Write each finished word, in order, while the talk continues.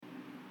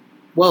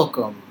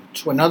Welcome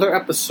to another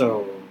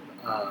episode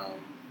of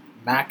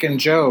Mac and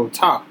Joe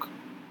Talk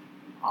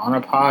on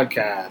a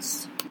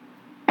Podcast.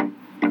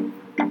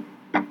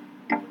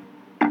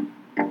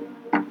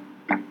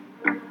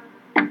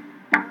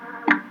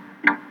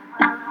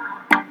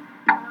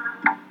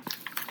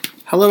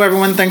 Hello,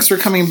 everyone. Thanks for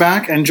coming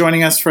back and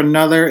joining us for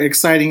another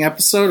exciting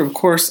episode. Of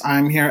course,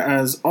 I'm here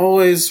as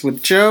always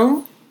with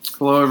Joe.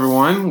 Hello,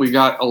 everyone. We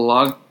got a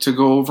lot to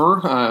go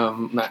over.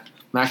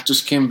 Mac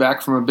just came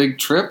back from a big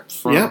trip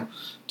from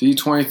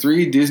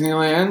D23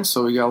 Disneyland,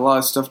 so we got a lot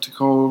of stuff to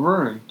go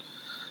over. And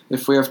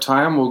if we have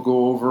time, we'll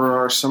go over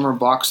our summer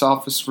box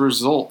office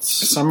results.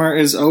 Summer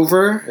is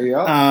over.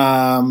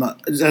 Yeah.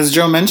 As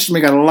Joe mentioned,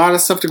 we got a lot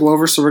of stuff to go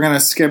over, so we're going to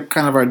skip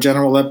kind of our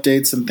general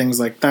updates and things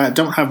like that.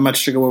 Don't have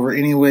much to go over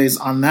anyways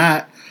on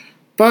that.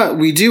 But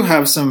we do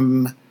have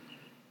some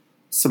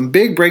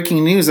big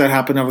breaking news that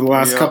happened over the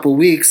last couple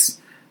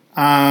weeks.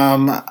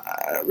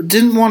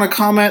 Didn't want to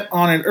comment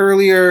on it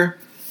earlier.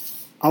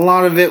 A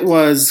lot of it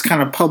was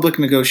kind of public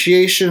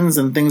negotiations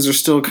and things are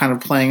still kind of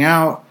playing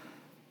out.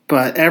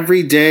 But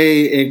every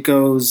day it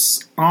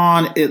goes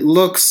on, it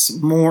looks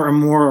more and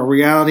more a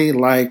reality,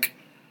 like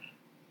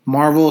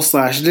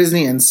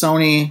Marvel/Disney and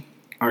Sony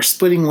are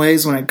splitting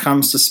ways when it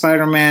comes to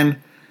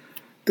Spider-Man.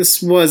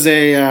 This was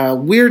a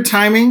weird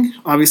timing.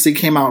 Obviously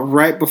came out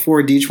right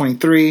before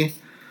D23.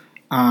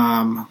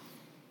 I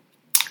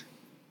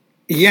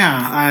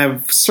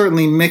have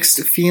certainly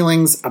mixed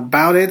feelings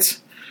about it.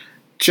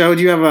 Joe,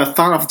 do you have a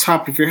thought off the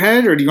top of your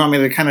head, or do you want me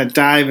to kind of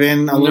dive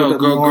in a little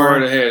bit more? Go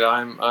right ahead.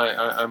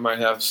 I might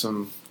have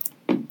some.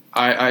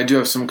 I do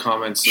have some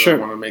comments that I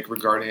want to make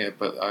regarding it,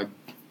 but I'd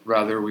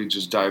rather we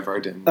just dive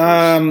right in.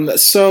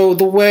 So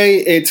the way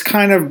it's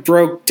kind of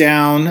broke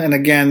down, and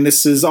again,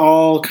 this is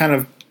all kind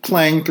of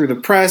playing through the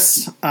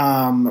press.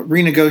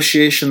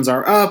 Renegotiations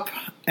are up,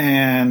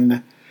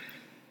 and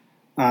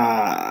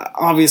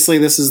obviously,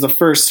 this is the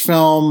first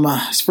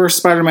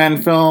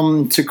Spider-Man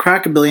film to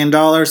crack $1 billion.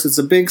 It's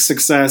a big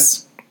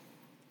success.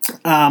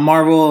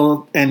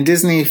 Marvel and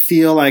Disney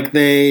feel like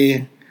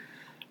they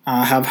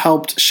have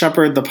helped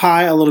shepherd the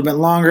pie a little bit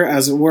longer,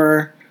 as it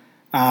were.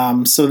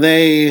 So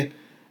they,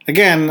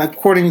 again,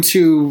 according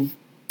to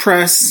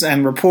press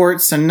and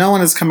reports, and no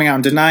one is coming out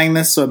and denying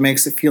this, so it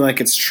makes it feel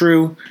like it's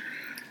true.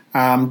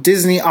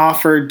 Disney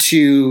offered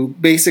to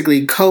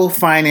basically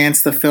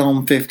co-finance the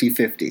film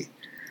 50-50.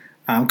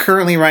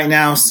 Currently, right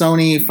now,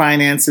 Sony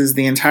finances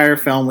the entire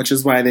film, which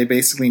is why they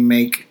basically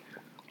make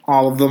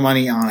all of the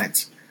money on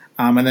it.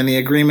 And then the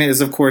agreement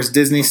is, of course,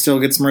 Disney still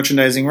gets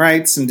merchandising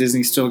rights, and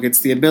Disney still gets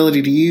the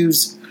ability to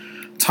use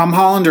Tom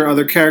Holland or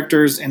other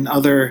characters in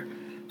other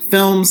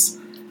films.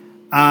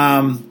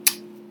 But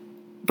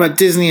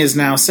Disney is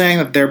now saying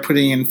that they're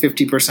putting in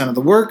 50% of the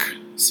work,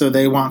 so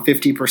they want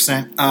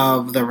 50%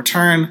 of the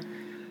return.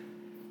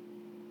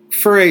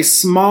 For a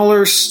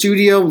smaller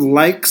studio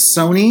like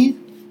Sony,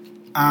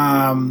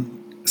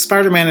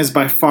 Spider-Man is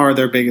by far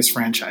their biggest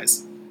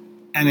franchise.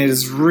 And it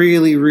is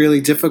really, really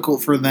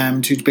difficult for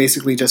them to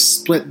basically just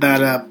split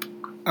that up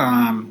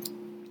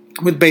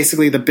with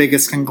basically the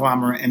biggest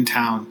conglomerate in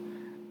town,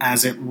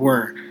 as it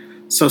were.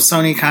 So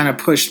Sony kind of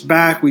pushed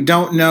back. We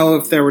don't know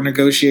if there were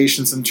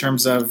negotiations in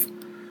terms of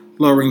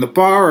lowering the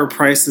bar or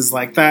prices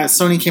like that.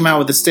 Sony came out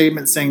with a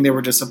statement saying they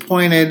were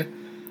disappointed,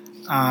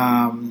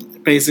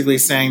 basically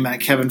saying that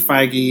Kevin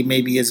Feige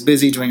maybe is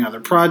busy doing other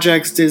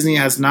projects. Disney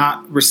has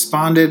not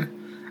responded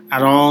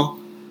at all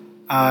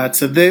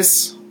to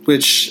this,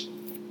 which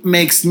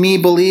makes me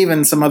believe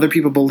and some other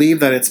people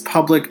believe that it's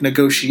public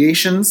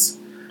negotiations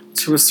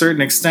to a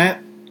certain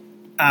extent.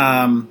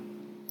 But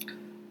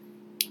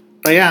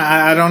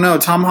yeah, I don't know.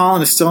 Tom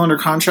Holland is still under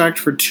contract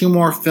for 2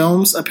 more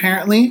films,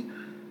 apparently.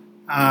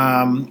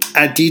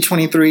 At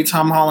D23,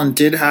 Tom Holland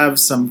did have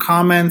some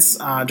comments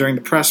during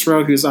the press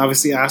row. He was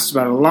obviously asked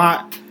about it a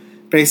lot.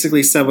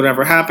 Basically said,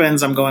 whatever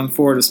happens, I'm going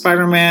forward with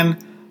Spider-Man.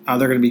 They're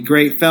going to be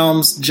great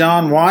films.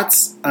 John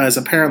Watts is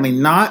apparently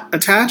not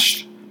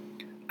attached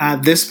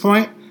at this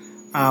point.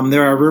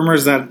 There are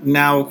rumors that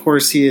now, of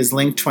course, he is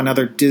linked to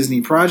another Disney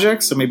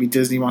project, so maybe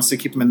Disney wants to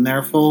keep him in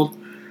their fold.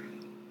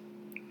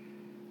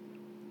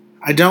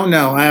 I don't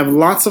know. I have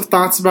lots of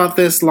thoughts about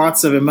this,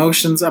 lots of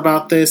emotions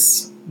about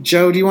this.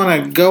 Joe, do you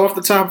want to go off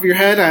the top of your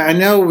head? I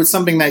know it was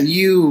something that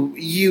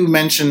you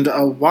mentioned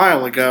a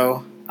while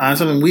ago.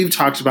 Something we've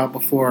talked about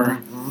before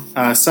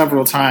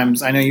several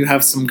times. I know you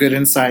have some good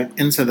insight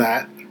into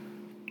that.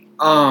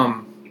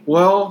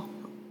 Well,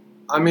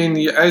 I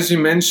mean, as you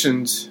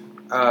mentioned,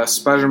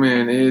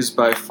 Spider-Man is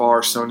by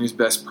far Sony's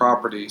best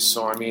property.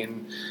 So, I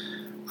mean,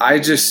 I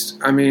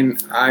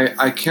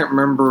can't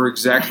remember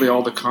exactly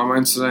all the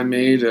comments that I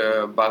made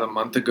about a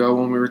month ago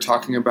when we were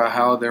talking about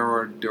how they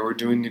were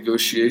doing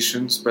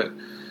negotiations, but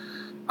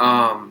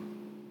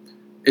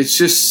it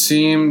just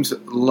seemed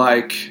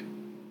like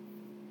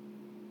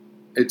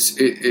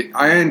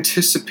I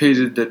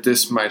anticipated that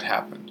this might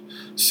happen,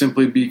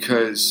 simply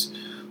because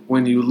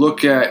when you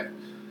look at,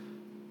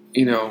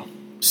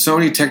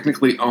 Sony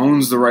technically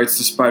owns the rights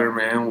to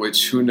Spider-Man,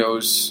 which who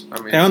knows?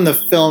 I mean, they own the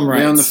film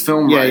rights. They own the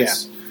film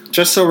rights.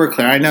 Just so we're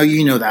clear, I know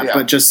you know that, Yeah.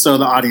 but just so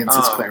the audience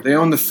is clear. They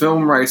own the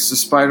film rights to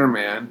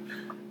Spider-Man,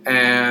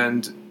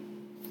 and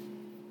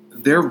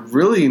they're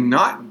really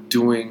not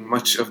doing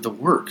much of the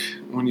work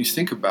when you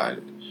think about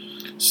it.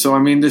 So I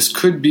mean, this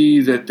could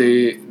be that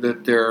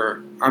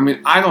they're. I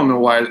mean, I don't know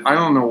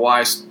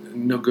why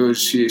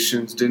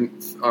negotiations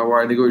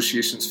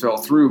fell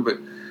through, but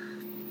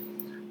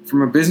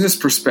from a business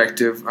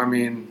perspective, I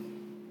mean,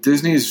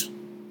 Disney's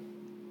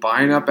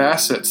buying up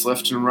assets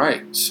left and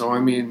right. So I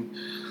mean,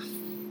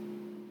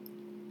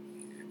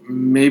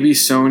 maybe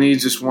Sony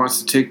just wants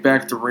to take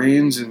back the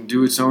reins and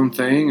do its own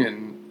thing,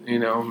 and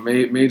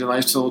made a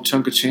nice little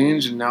chunk of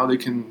change, and now they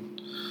can,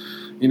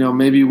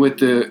 maybe with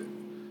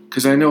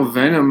because I know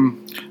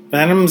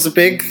Venom's a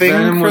big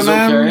thing for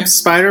them. Okay.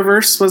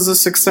 Spider-Verse was a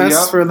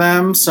success for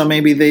them, so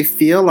maybe they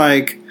feel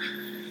like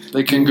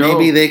they can go.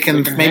 Maybe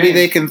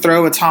they can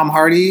throw a Tom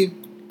Hardy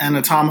and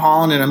a Tom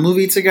Holland in a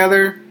movie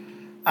together.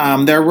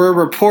 There were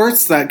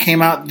reports that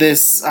came out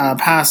this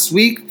past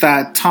week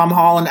that Tom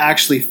Holland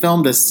actually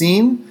filmed a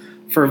scene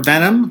for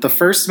Venom, the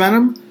first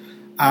Venom,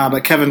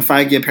 but Kevin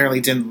Feige apparently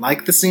didn't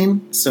like the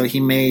scene, so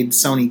he made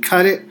Sony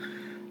cut it.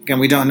 Again,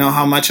 we don't know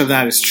how much of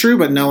that is true,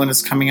 but no one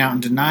is coming out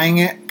and denying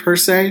it per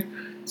se.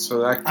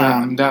 So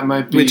that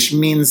might be, which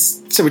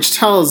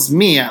tells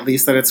me at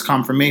least that it's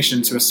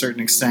confirmation to a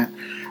certain extent.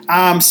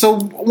 So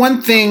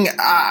one thing,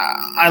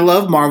 I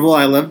love Marvel,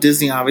 I love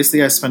Disney.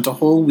 Obviously, I spent a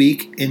whole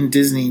week in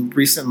Disney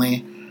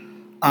recently,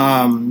 so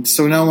I'm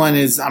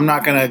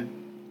not going to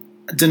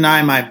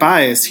deny my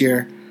bias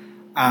here.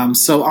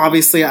 So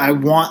obviously, I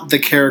want the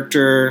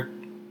character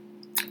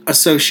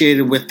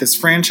associated with this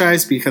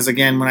franchise because,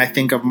 again, when I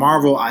think of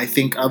Marvel, I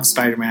think of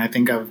Spider-Man. I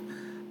think of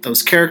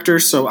those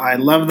characters, so I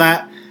love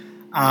that.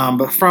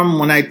 But from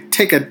when I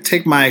take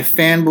my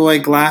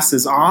fanboy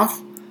glasses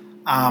off,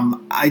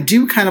 I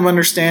do kind of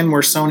understand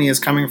where Sony is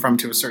coming from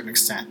to a certain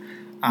extent.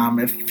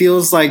 It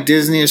feels like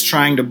Disney is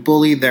trying to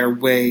bully their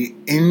way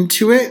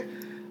into it,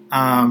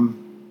 and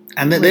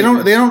they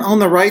don't own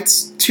the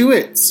rights to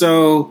it.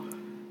 So,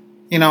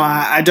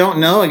 I don't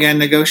know. Again,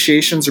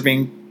 negotiations are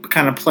being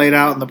kind of played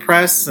out in the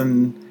press,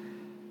 and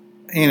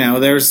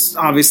there's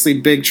obviously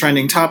big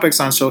trending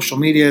topics on social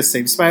media.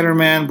 Save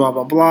Spider-Man, blah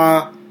blah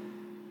blah.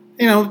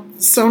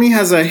 Sony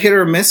has a hit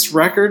or miss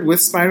record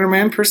with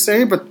Spider-Man per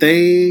se, but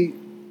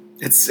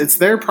it's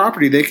their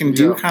property. They can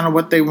do kind of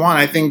what they want.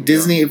 I think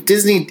Disney, if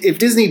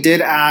Disney did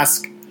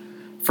ask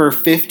for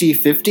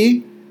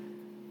 50-50,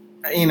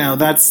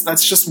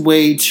 that's just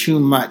way too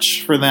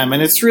much for them.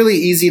 And it's really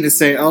easy to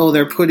say, oh,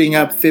 they're putting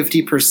up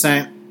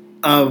 50%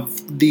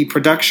 of the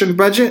production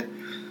budget,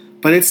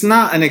 but it's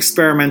not an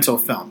experimental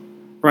film,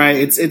 right?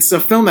 It's a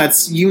film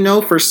that's,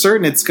 for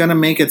certain it's going to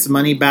make its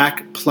money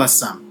back plus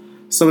some.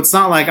 So it's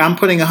not like I'm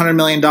putting $100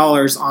 million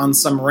on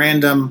some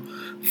random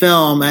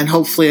film and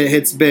hopefully it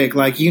hits big.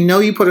 Like,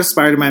 you put a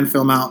Spider-Man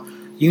film out,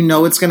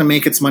 it's going to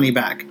make its money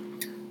back.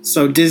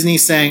 So Disney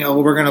saying, oh,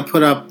 we're going to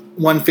put up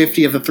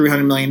 150 of the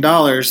 $300 million,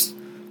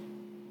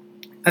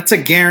 that's a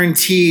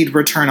guaranteed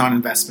return on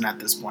investment at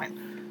this point.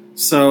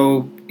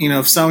 So,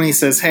 if Sony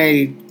says,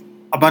 hey,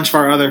 a bunch of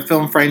our other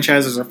film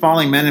franchises are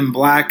falling, Men in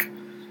Black,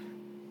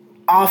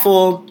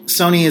 awful.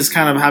 Sony is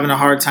kind of having a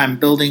hard time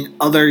building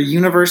other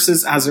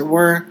universes, as it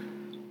were.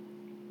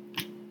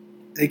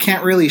 They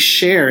can't really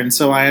share, and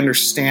so I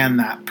understand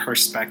that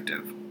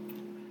perspective.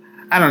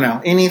 I don't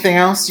know. Anything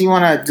else you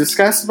want to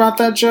discuss about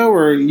that, Joe?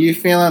 Or are you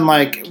feeling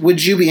like,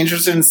 would you be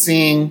interested in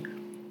seeing,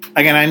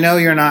 again, I know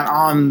you're not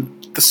on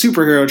the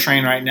superhero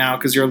train right now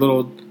because you're a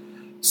little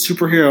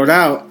superheroed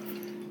out,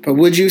 but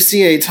would you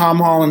see a Tom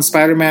Holland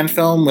Spider-Man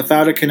film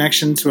without a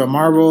connection to a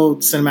Marvel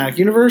Cinematic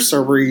Universe,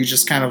 or were you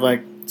just kind of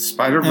like...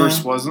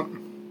 Spider-Verse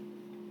wasn't.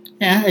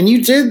 Yeah, and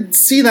you did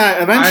see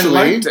that eventually.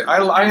 I liked it.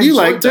 I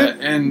enjoyed that.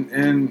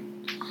 And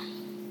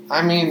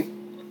I mean,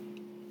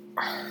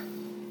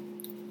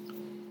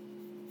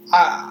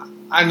 I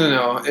don't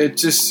know. It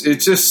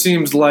just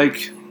seems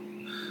like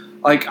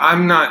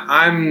I'm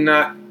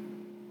not.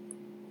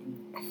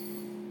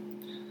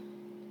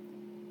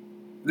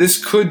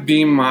 This could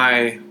be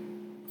my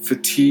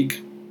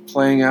fatigue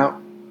playing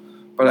out,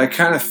 but I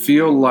kind of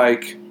feel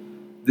like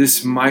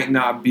this might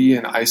not be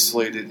an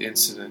isolated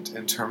incident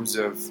in terms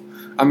of.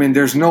 I mean,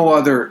 there's no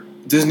other.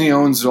 Disney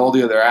owns all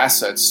the other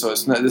assets, so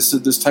it's not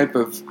this type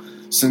of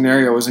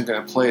scenario isn't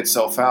going to play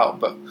itself out.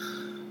 But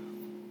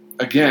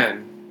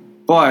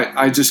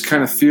I just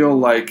kind of feel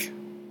like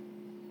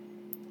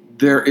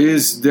there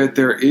is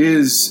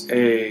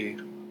a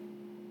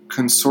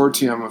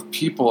consortium of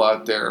people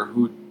out there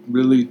who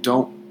really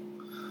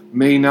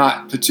may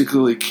not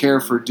particularly care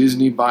for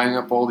Disney buying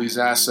up all these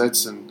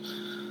assets and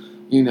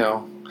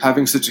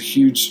having such a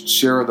huge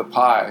share of the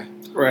pie.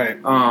 Right.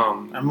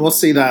 And we'll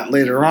see that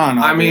later on,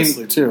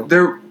 obviously, too.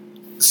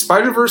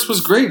 Spider-Verse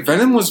was great.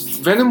 Venom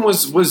wasn't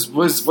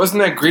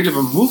that great of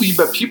a movie,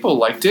 but people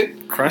liked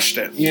it. Crushed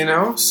it.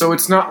 So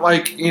it's not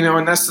like,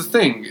 and that's the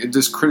thing.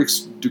 Do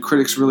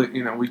critics really,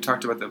 we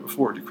talked about that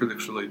before. Do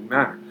critics really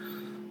matter?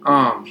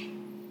 I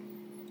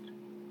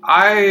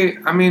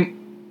mean,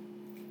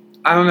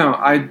 I don't know.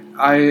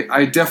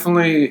 I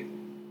definitely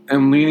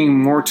am leaning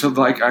more to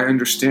like I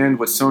understand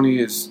what Sony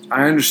is.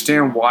 I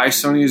understand why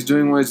Sony is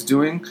doing what it's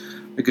doing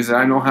because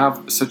I don't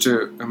have such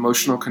an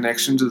emotional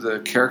connection to the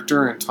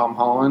character and Tom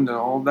Holland and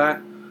all of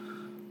that.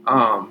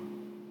 I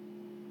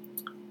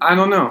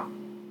don't know.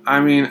 I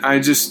mean,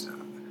 it just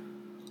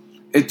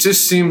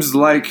seems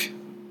like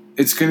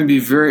it's going to be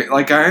very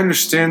like I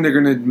understand they're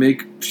going to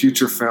make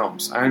future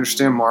films. I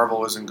understand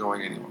Marvel isn't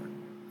going anywhere.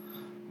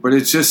 But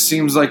it just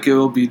seems like it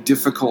will be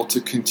difficult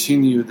to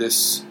continue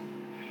this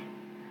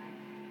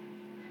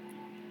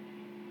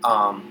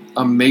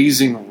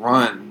amazing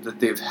run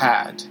that they've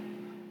had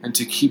and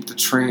to keep the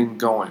train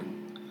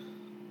going.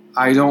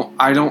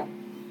 Endgame,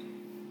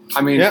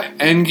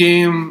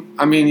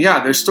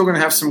 they're still going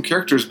to have some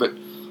characters, but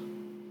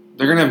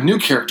they're going to have new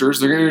characters.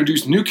 They're going to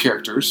introduce new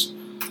characters.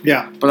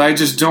 Yeah. But I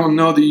just don't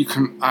know that you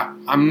can...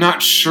 I'm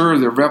not sure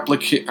the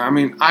replicate... I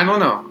mean, I don't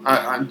know.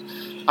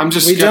 I'm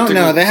just We skeptical. don't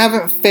know. They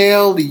haven't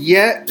failed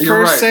yet, You're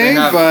per right, se, they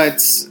haven't.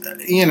 but,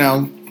 you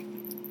know,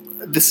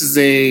 this is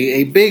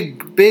a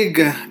big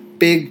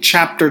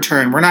chapter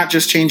turn. We're not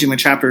just changing the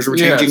chapters, we're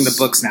changing Yes. the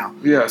books now.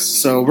 Yes.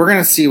 So we're going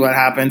to see what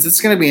happens. It's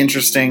going to be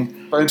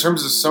interesting. But in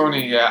terms of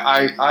Sony,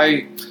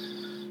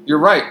 you're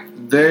right.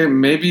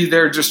 Maybe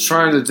they're just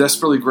trying to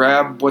desperately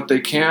grab what they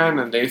can,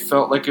 and they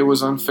felt like it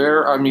was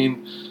unfair. I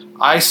mean,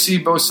 I see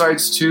both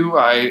sides too.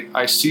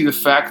 I see the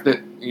fact that,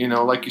 you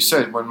know, like you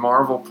said, when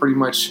Marvel pretty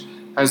much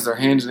has their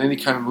hands in any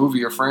kind of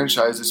movie or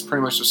franchise, it's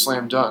pretty much a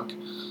slam dunk.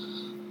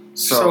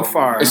 So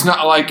far, it's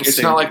not like we'll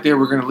see. not like they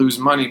were going to lose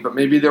money, but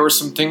maybe there was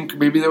some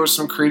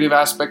creative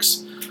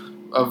aspects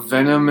of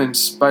Venom and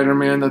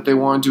Spider-Man that they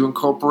wanted to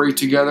incorporate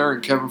together,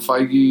 and Kevin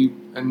Feige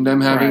and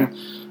them having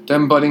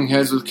them butting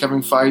heads with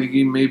Kevin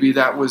Feige. Maybe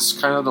that was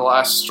kind of the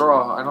last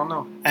straw. I don't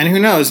know. And who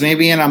knows?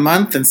 Maybe in a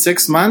month and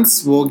 6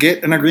 months, we'll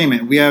get an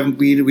agreement. We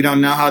don't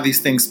know how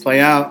these things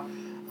play out.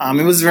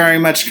 It was very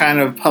much kind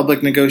of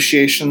public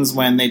negotiations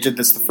when they did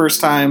this the first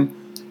time.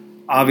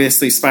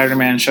 Obviously,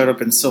 Spider-Man showed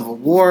up in Civil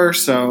War,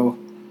 so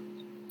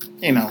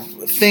you know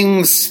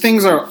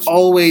things are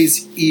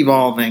always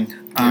evolving.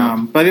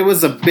 But it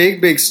was a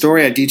big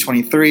story at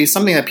D23,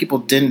 something that people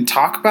didn't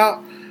talk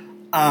about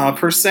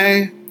per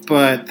se.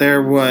 But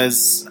there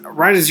was,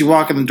 right as you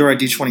walk in the door at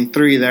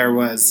D23, there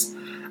was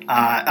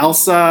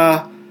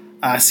Elsa,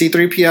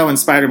 C-3PO, and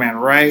Spider-Man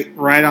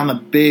right on the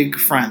big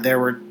front. There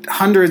were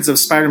hundreds of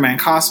Spider-Man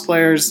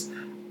cosplayers.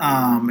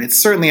 It's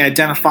certainly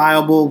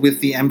identifiable with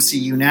the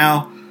MCU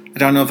now. I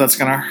don't know if that's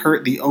going to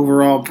hurt the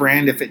overall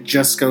brand if it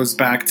just goes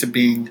back to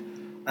being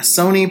a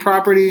Sony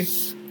property,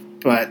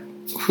 but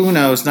who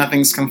knows?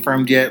 Nothing's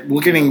confirmed yet.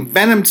 We're getting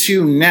Venom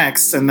 2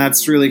 next, and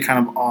that's really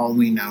kind of all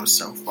we know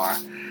so far.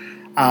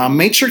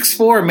 Matrix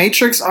 4.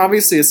 Matrix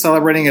obviously is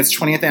celebrating its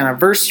 20th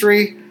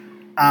anniversary.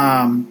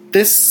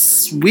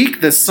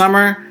 This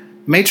summer,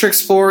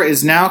 Matrix 4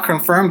 is now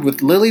confirmed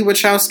with Lily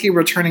Wachowski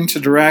returning to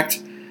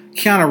direct.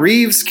 Keanu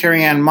Reeves,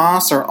 Carrie-Anne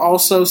Moss are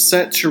also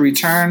set to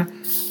return.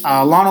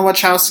 Lana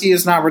Wachowski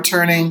is not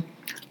returning.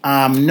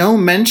 No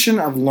mention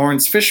of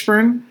Lawrence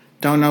Fishburne.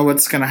 Don't know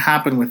what's going to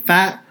happen with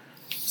that.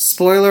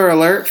 Spoiler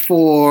alert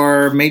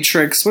for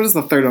Matrix. What is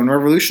the third one?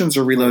 Revolutions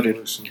or Reloaded?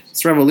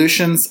 It's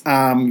Revolutions.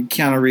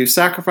 Keanu Reeves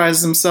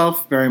sacrifices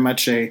himself. Very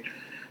much a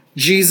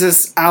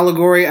Jesus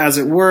allegory, as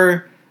it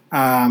were.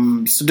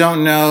 So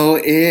don't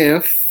know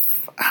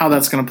how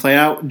that's going to play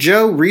out.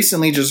 Joe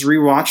recently just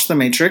rewatched The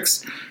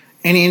Matrix.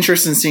 Any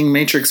interest in seeing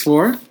Matrix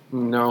 4?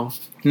 No.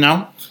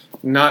 No?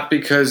 Not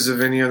because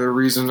of any other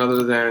reason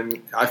other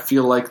than I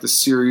feel like the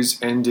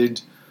series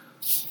ended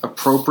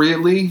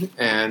appropriately,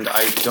 and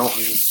I don't...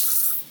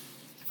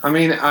 I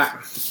mean,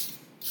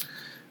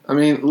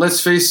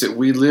 let's face it.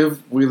 We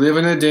live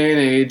in a day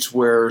and age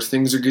where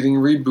things are getting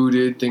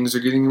rebooted, things are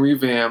getting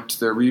revamped.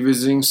 They're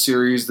revisiting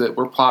series that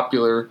were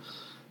popular,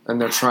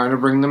 and they're trying to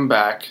bring them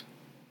back.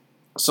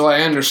 So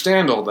I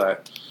understand all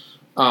that.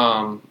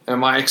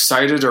 Am I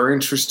excited or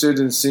interested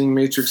in seeing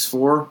Matrix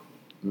 4?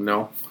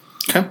 No.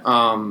 Okay.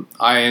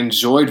 I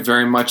enjoyed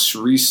very much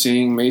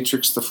re-seeing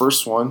Matrix, the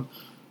first one,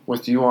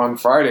 with you on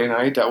Friday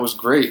night. That was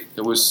great.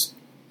 It was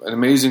an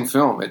amazing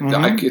film.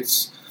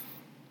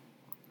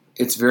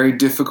 It's very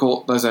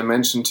difficult, as I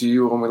mentioned to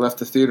you when we left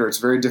the theater, it's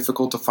very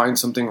difficult to find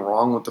something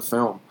wrong with the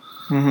film.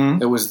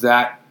 Mm-hmm. It was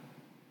that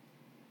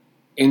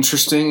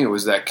interesting. It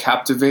was that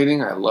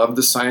captivating. I love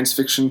the science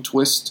fiction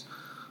twist,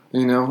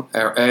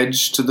 our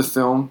edge to the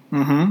film.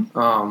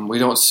 Mm-hmm. We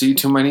don't see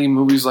too many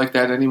movies like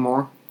that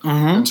anymore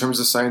Mm-hmm. in terms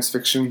of science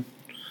fiction.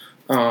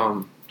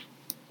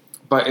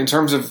 But in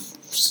terms of,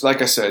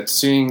 like I said,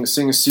 seeing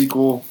a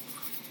sequel,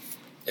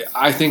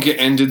 I think it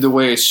ended the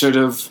way it should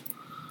have.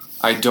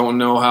 I don't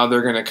know how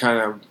they're going to kind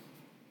of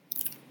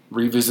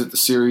revisit the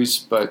series,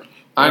 but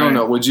I don't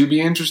know. Would you be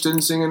interested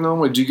in seeing it, though?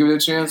 Would you give it a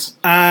chance?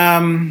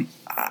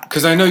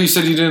 Because I know you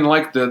said you didn't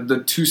like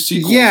the two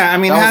sequels. Yeah, I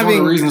mean, that was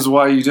one of the reasons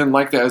why you didn't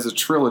like that as a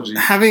trilogy.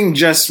 Having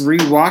just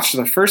rewatched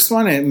the first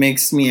one, it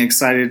makes me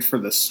excited for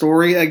the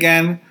story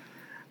again.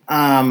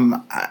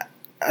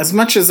 As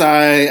much as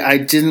I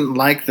didn't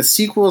like the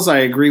sequels, I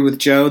agree with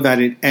Joe that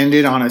it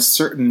ended on a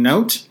certain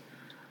note.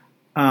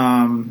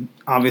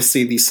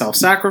 Obviously, the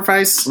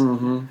self-sacrifice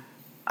Mm-hmm.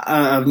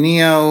 of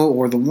Neo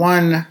or the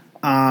One.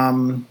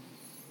 And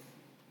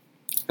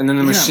then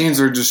the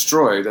machines are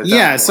destroyed. At that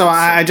Yeah, point, so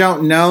I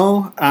don't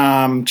know.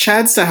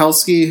 Chad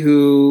Stahelski,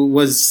 who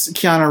was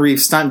Keanu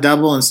Reeves' stunt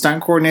double and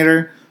stunt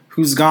coordinator,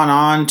 who's gone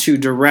on to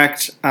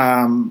direct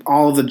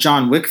all of the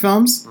John Wick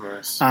films.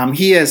 Nice.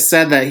 He has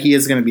said that he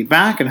is going to be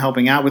back and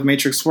helping out with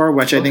Matrix 4,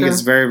 which I think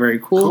is very, very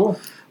cool.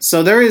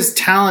 So there is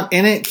talent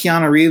in it.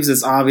 Keanu Reeves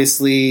is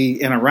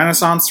obviously in a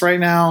renaissance right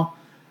now.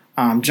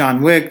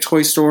 John Wick,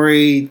 Toy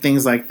Story,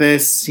 things like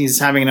this. He's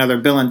having another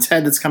Bill and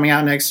Ted that's coming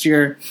out next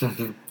year.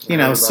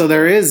 So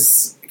there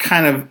is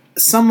kind of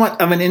somewhat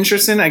of an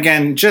interest in,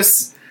 again,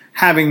 just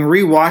having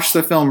rewatched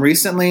the film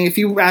recently. If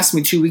you asked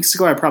me 2 weeks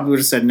ago, I probably would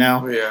have said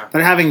no. Yeah.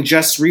 But having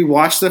just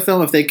rewatched the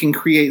film, if they can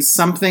create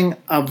something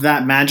of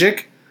that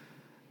magic,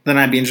 then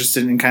I'd be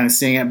interested in kind of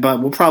seeing it.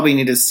 But we'll probably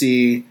need to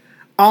see...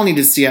 I'll need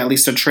to see at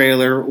least a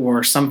trailer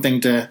or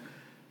something to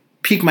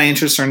pique my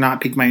interest or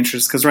not pique my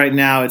interest, because right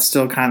now it's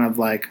still kind of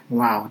like,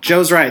 wow.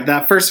 Joe's right.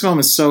 That first film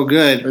is so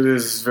good. It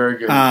is very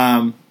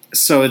good.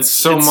 So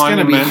it's going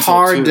to be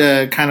hard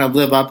to kind of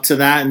live up to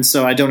that, and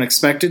so I don't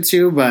expect it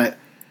to. But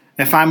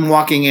if I'm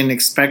walking in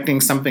expecting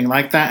something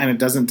like that and it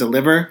doesn't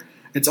deliver,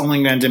 it's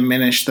only going to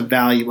diminish the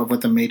value of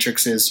what The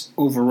Matrix is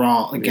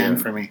overall again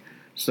for me.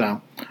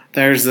 So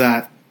there's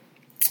that.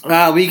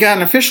 We got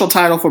an official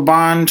title for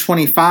Bond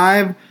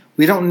 25.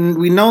 We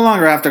no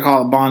longer have to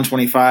call it Bond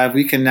 25.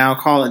 We can now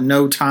call it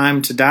No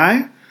Time to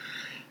Die.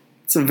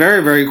 It's a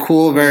very, very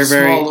cool, very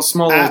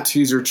small little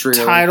teaser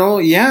trailer title.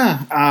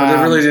 Yeah, but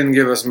they really didn't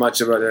give us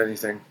much about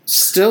anything.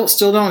 Still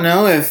don't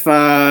know if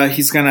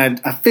he's going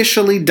to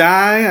officially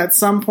die at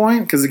some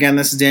point. Because again,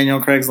 this is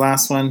Daniel Craig's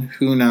last one.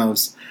 Who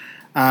knows?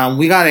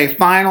 We got a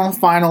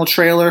final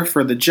trailer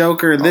for The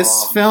Joker.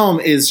 This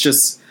film is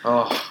just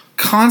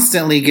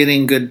constantly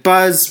getting good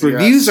buzz.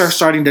 Reviews are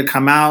starting to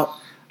come out.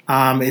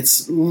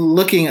 It's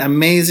looking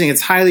amazing. It's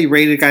highly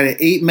rated. Got an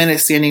 8-minute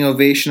standing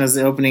ovation as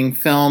the opening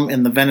film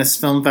in the Venice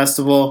Film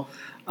Festival.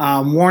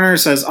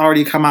 Warner's has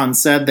already come out and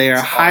said they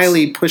are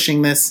highly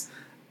pushing this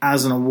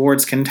as an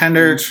awards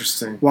contender.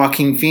 Interesting.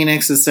 Joaquin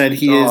Phoenix has said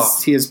he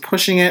is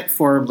pushing it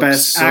for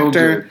Best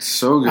Actor.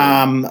 So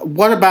good.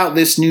 What about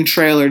this new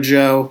trailer,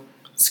 Joe?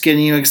 It's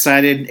getting you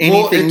excited.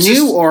 Anything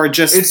new, or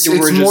just it's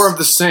more of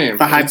the same?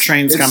 The hype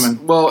train's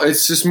coming. Well,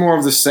 it's just more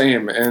of the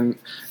same, and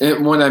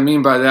what I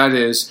mean by that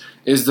is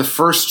the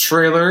first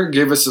trailer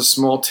gave us a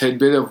small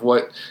tidbit of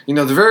what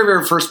the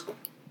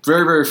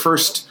very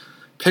first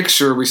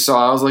picture we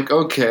saw. I was like,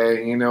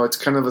 okay, it's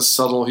kind of a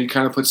subtle. He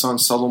kind of puts on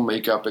subtle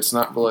makeup. It's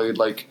not really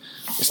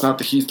it's not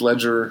the Heath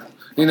Ledger.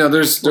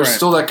 There's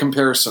still that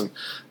comparison.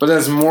 But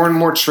as more and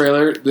more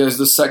as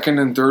the second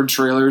and third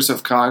trailers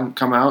have come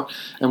out,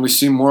 and we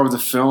see more of the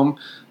film,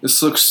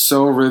 this looks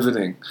so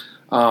riveting.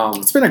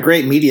 It's been a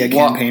great media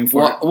campaign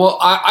for it. Well,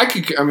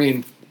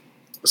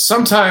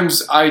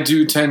 sometimes I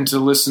do tend to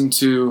listen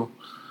to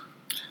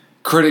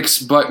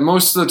critics, but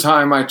most of the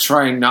time I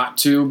try not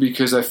to,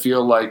 because I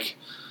feel like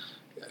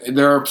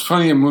there are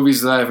plenty of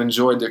movies that I've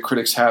enjoyed that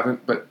critics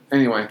haven't. But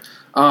anyway...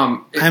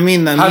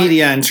 the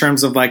media in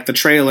terms of like the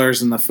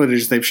trailers and the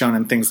footage they've shown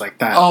and things like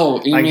that.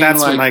 Oh, you mean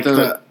that's like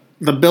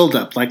the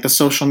build-up, like the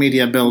social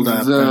media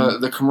build-up.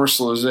 The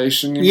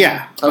commercialization?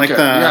 Yeah, okay.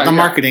 the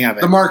marketing of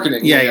it. The marketing.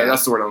 Yeah,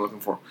 that's the word I'm looking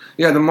for.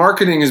 Yeah, the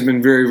marketing has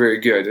been very, very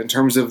good in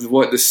terms of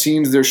what the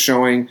scenes they're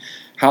showing,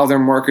 how they're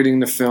marketing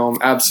the film.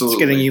 Absolutely. It's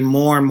getting you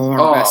more and more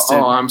invested.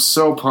 Oh, I'm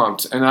so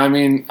pumped. And I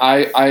mean,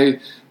 I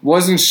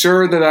wasn't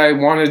sure that I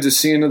wanted to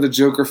see another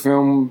Joker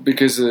film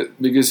because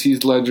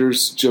Heath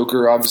Ledger's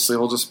Joker obviously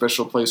holds a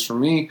special place for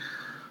me.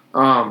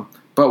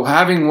 But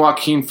having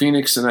Joaquin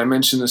Phoenix, and I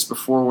mentioned this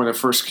before when it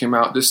first came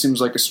out, this seems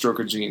like a stroke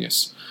of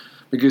genius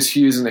because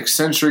he is an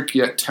eccentric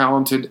yet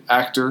talented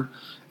actor,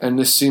 and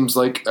this seems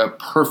like a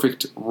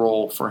perfect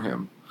role for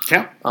him.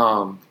 Yeah.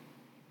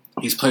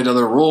 He's played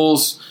other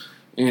roles.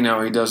 He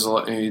does a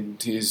lot.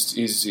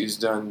 He's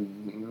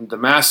done The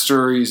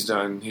Master. He's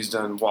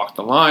done Walk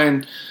the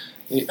Line.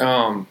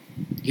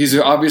 He's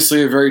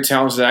obviously a very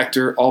talented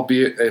actor,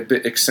 albeit a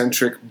bit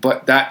eccentric,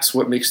 but that's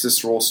what makes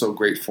this role so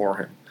great for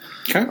him.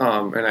 Okay.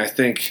 And I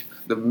think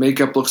the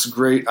makeup looks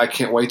great. I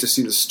can't wait to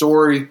see the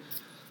story.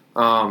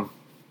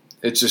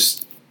 It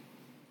just,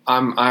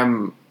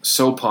 I'm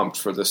so pumped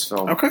for this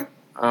film. Okay.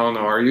 I don't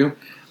know. Are you?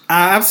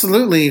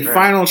 Absolutely. Right.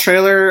 Final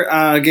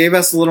trailer gave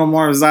us a little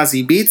more of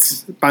Zazie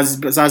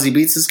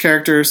Beetz'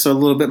 character, so a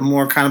little bit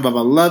more kind of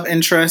a love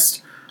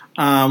interest.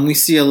 We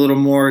see a little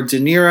more De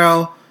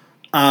Niro.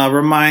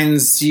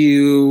 Reminds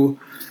you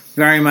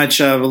very much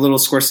of a little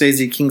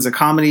Scorsese Kings of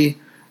Comedy,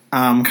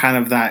 kind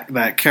of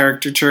that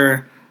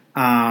caricature.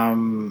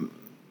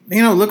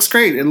 Looks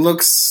great. It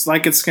looks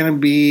like it's going to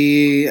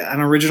be an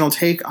original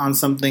take on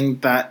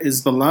something that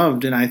is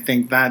beloved, and I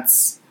think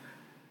that's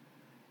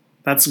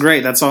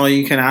great. That's all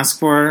you can ask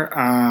for.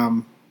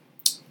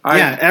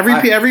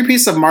 Every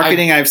piece of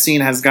marketing I've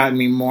seen has gotten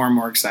me more and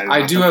more excited.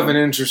 I do have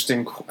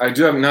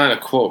not a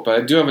quote, but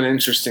I do have an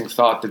interesting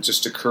thought that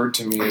just occurred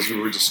to me as we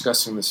were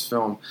discussing this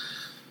film.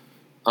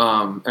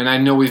 and I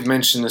know we've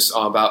mentioned this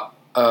about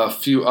a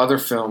few other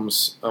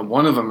films,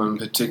 one of them in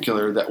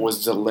particular that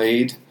was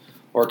delayed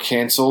or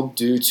canceled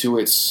due to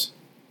its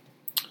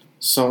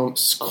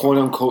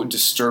quote-unquote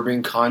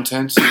disturbing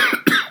content.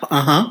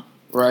 Uh-huh.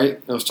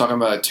 Right? I was talking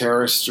about a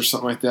terrorist or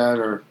something like that,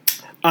 or...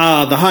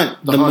 The Hunt,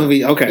 the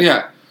movie. Okay.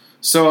 Yeah.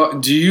 So,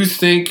 do you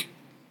think,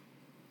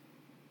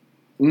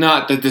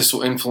 not that this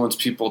will influence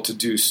people to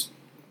do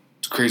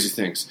crazy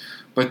things,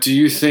 but do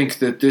you think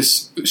that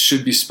this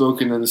should be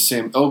spoken in the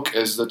same ilk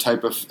as the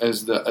type of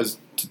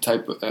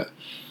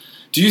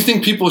do you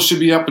think people should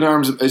be up in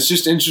arms? It's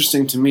just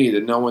interesting to me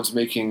that no one's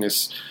making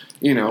this,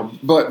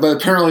 but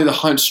apparently The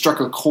Hunt struck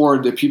a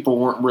chord that people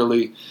weren't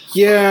really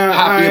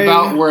happy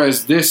about,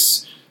 whereas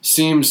this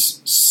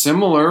seems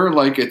similar,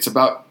 like it's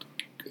about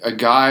a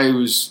guy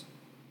who's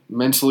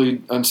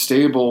mentally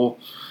unstable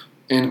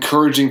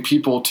encouraging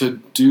people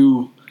to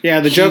do.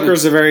 Yeah, the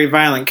Joker's a very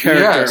violent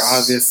character,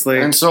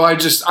 obviously, and so I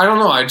don't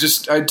know. It's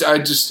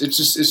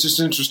just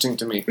interesting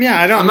to me.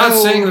 Yeah, I'm not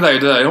saying that I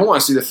don't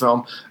want to see the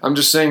film. I'm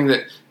just saying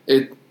that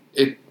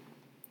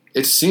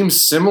it seems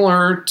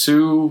similar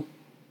to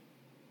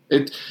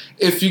it.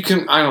 If you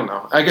can, I don't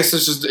know. I guess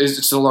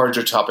it's a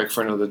larger topic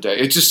for another day.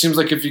 It just seems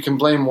like if you can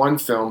blame one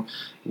film,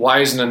 why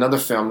isn't another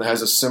film that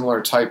has a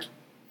similar type?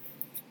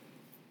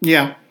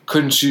 Yeah.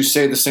 Couldn't you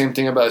say the same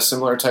thing about a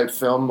similar type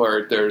film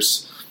where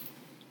there's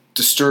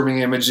disturbing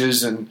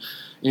images and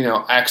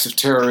acts of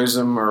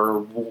terrorism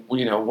or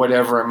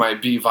whatever it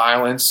might be,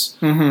 violence?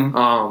 Mm-hmm.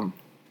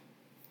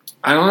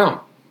 I don't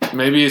know.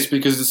 Maybe it's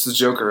because it's the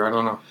Joker. I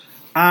don't know.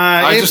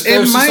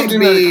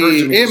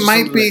 It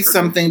might be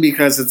something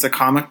because it's a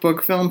comic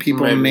book film.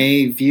 People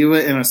may view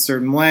it in a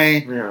certain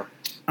way. Yeah.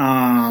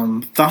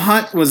 The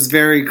Hunt was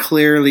very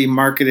clearly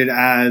marketed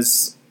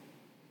as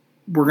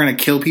we're going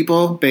to kill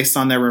people based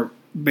on their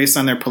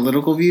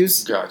political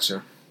views.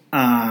 Gotcha.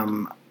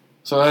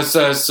 So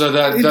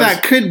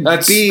that could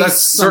be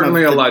that's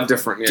certainly a lot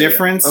different.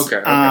 Difference.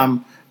 Yeah. Okay.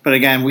 But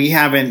again,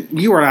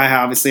 you or I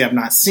obviously have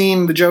not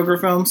seen the Joker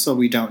film, so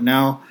we don't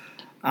know.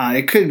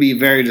 It could be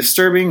very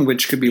disturbing,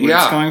 which could be what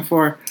it's going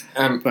for.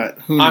 But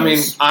who knows? I mean,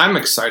 I'm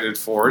excited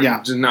for it.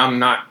 Yeah. I'm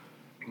not,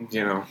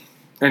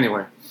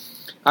 Anyway.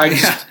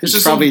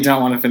 Probably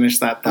don't want to finish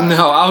that thought.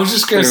 No, I was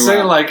just going to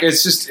say,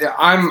 it's just,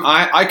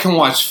 I can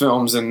watch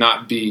films and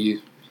not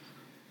be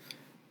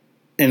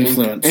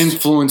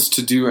influenced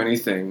to do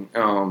anything.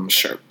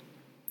 Sure.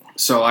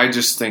 So I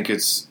just think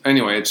it's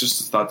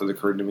just a thought that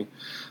occurred to me.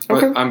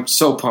 But okay. I'm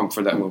so pumped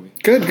for that movie.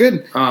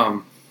 Good.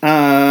 Martin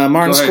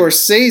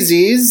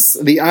Scorsese's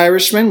The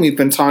Irishman, we've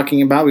been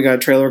talking about. We got a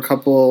trailer a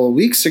couple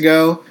weeks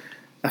ago.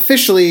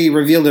 Officially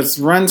revealed its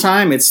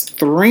runtime. It's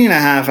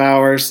 3.5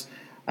 hours,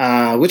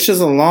 which is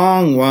a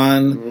long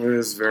one. It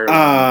is very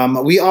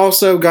long. We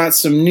also got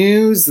some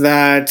news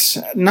that,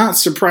 not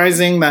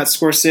surprising,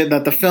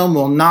 that the film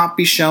will not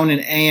be shown in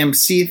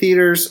AMC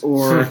theaters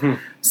or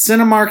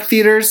Cinemark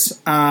theaters.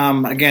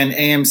 Again,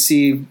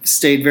 AMC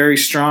stayed very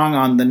strong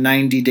on the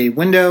 90-day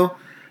window.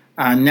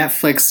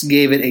 Netflix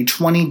gave it a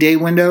 20-day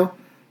window.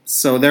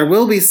 So there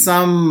will be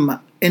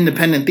some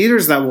independent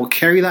theaters that will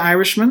carry The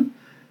Irishman,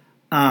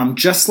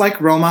 just like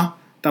Roma,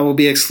 that will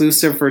be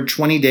exclusive for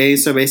 20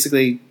 days, so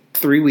basically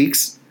 3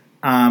 weeks.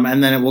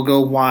 And then it will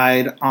go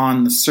wide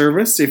on the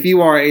service. If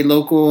you are a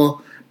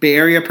local Bay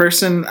Area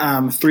person,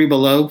 Three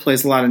Below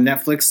plays a lot of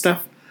Netflix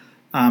stuff.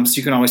 So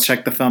you can always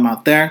check the film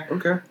out there.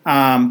 Okay.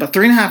 But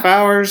 3.5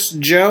 hours,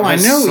 Joe, I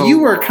know you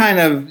were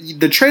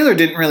the trailer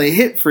didn't really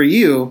hit for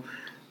you.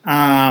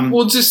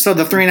 So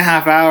the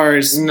 3.5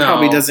 hours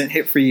probably doesn't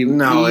hit for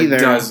you either. It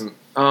doesn't.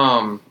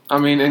 I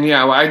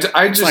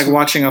just like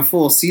watching a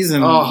full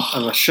season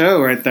of a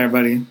show right there,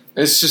 buddy.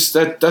 It's just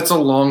that's a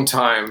long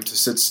time to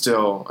sit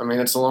still. I mean,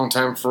 it's a long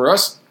time for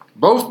us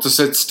both to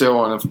sit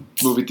still in a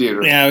movie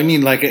theater. Yeah, we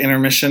need like an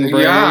intermission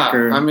break. Yeah,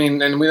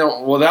 and we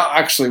don't. Well, that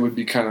actually would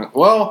be kind of.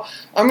 Well,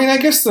 I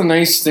guess the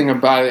nice thing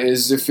about it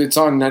is if it's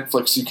on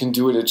Netflix, you can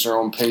do it at your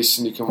own pace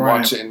and you can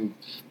watch it in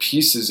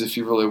pieces if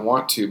you really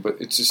want to. But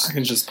it's just I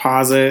can just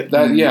pause it.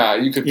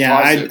 You could.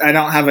 Yeah, pause it. I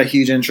don't have a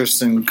huge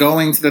interest in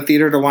going to the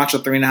theater to watch a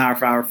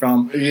 3.5 hour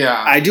film.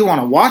 Yeah, I do want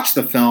to watch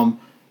the film.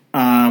 So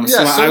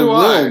I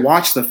will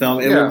watch the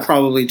film. It will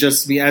probably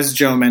just be, as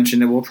Joe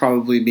mentioned, it will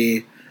probably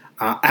be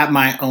at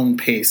my own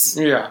pace.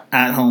 Yeah,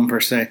 at home per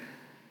se.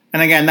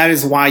 And again, that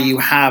is why you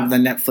have the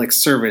Netflix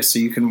service, so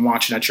you can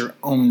watch it at your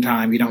own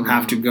time. You don't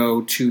have to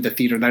go to the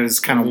theater. That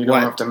is kind of you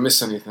don't have to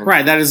miss anything.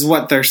 Right, that is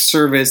what their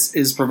service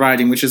is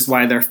providing, which is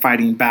why they're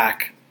fighting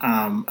back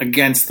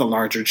against the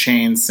larger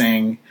chains,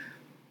 saying,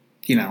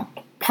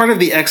 part of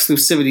the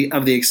exclusivity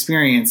of the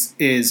experience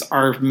is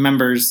our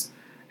members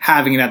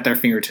having it at their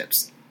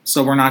fingertips.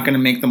 So we're not going to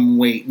make them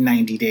wait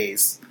 90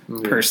 days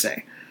per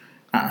se.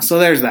 So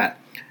there's that.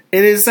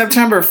 It is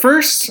September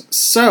 1st,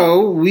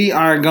 so we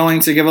are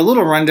going to give a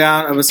little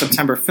rundown of a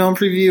September film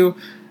preview.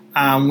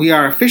 We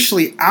are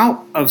officially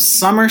out of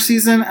summer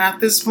season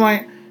at this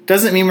point.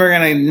 Doesn't mean we're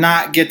going to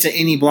not get to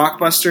any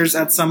blockbusters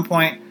at some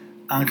point,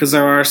 because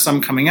there are some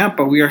coming up,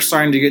 but we are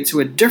starting to get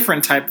to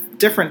different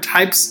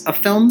types of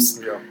films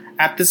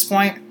at this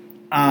point.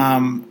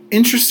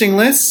 Interesting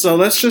list. So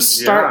let's just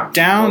start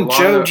down.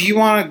 Joe, do you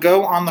want to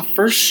go on the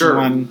first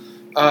one?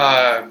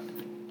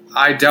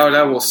 I doubt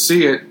I will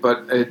see it,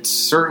 but it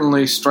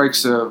certainly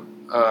strikes a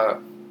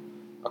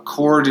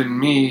chord in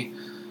me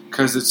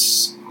because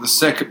it's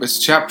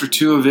chapter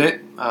 2 of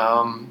it.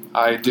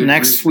 I did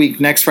next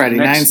Friday,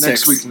 9/6.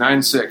 Next week,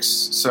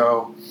 9/6.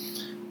 So,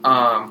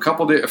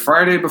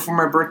 Friday before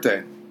my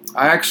birthday.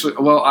 I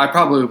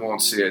probably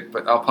won't see it,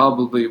 but I'll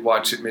probably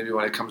watch it maybe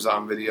when it comes out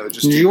on video.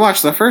 You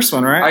watched the first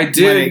one, right? I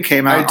did. When it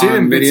came out I did on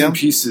in bits video? and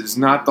pieces,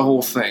 not the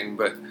whole thing,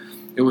 but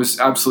it was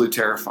absolutely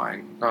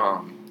terrifying.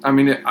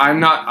 I'm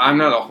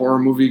not a horror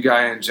movie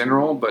guy in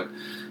general, but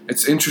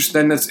it's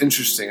interesting. That's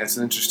interesting. That's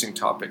an interesting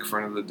topic for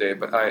another day.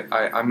 But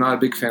I'm not a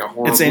big fan of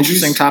horror. It's an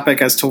interesting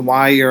topic as to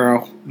why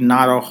you're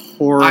not a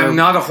horror. I'm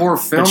not a horror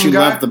film but you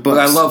guy, love the books.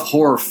 but I love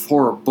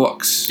horror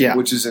books. Yeah.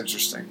 Which is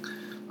interesting.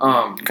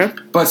 Okay.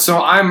 But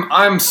so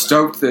I'm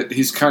stoked that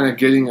he's kind of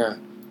getting a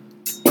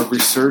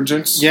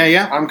resurgence.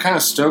 Yeah. I'm kind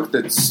of stoked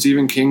that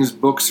Stephen King's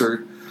books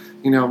are.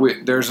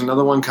 There's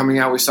another one coming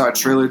out. We saw a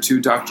trailer to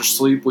Dr.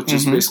 Sleep, which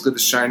is basically The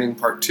Shining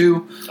Part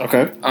 2.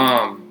 Okay.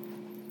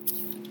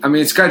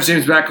 It's got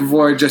James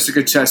McAvoy,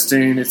 Jessica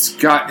Chastain.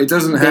 It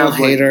doesn't have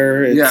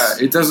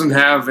Hader. It doesn't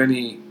have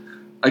any.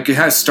 It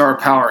has star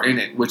power in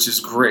it, which is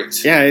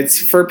great. Yeah, it's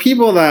for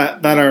people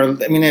that are.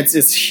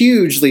 It's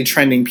hugely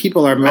trending.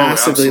 People are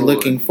massively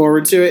looking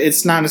forward to it.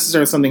 It's not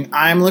necessarily something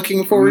I'm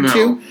looking forward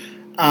to,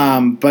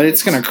 but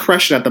it's going to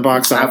crush it at the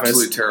box office.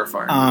 Absolutely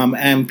terrifying.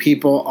 And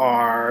people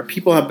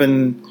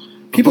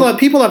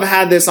have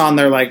had this on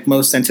their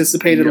most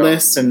anticipated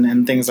lists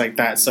and things like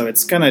that. So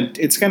it's gonna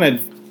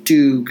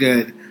do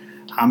good.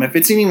 If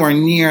it's anywhere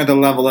near the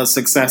level of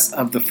success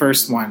of the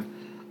first one.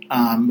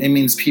 It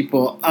means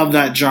people of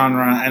that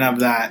genre and of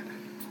that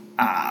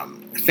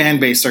fan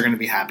base are going to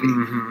be happy.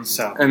 Mm-hmm.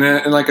 So, and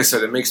like I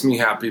said, it makes me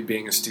happy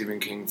being a Stephen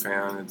King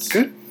fan. It's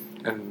good,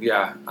 and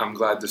I'm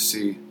glad to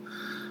see.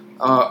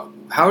 I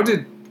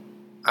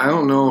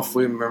don't know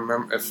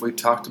if we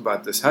talked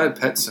about this. How did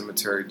Pet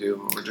Sematary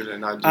do, or did it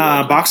not do?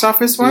 Box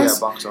office wise,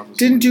 box office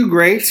didn't do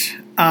great,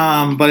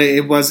 but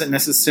it wasn't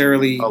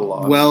necessarily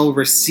well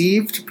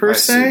received per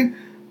se.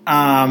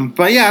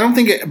 But I don't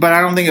think it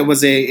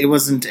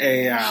wasn't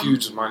a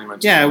huge monumental.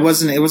 Yeah, it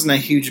wasn't a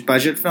huge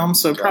budget film,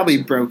 so it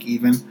probably broke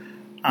even.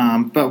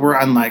 But we're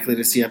unlikely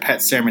to see a Pet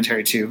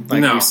Sematary 2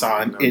 we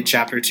saw in It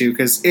Chapter 2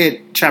 because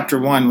It Chapter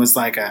 1 was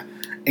like a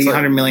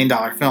 $800 million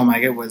film.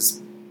 It was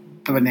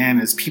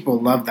bananas. People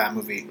loved that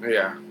movie.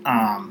 Yeah.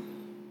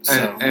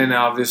 And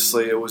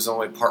obviously it was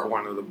only part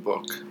 1 of the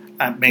book.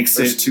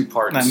 There's 2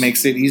 parts. That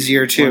makes it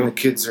easier too. When the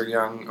kids are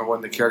young, or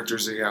when the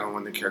characters are young, and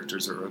when the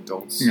characters are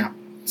adults. Yeah.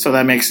 So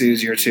that makes it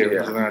easier too,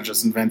 because they're not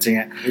just inventing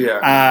it.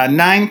 Yeah.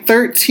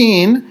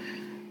 9/13,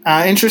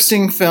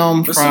 interesting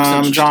film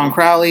from John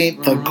Crowley,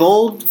 The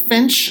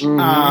Goldfinch. Based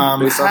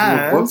off of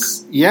a book?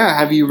 Yeah,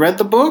 have you read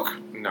the book?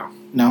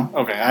 No.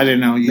 Okay, I didn't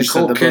know you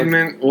Nicole said the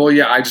Kidman. book.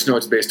 Well, I just know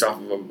it's based off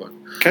of a book.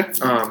 Okay.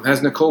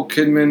 Has Nicole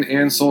Kidman,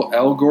 Ansel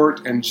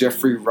Elgort, and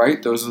Jeffrey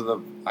Wright. Those are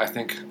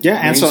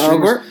Ansel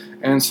Elgort.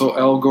 Ansel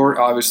Elgort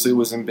obviously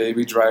was in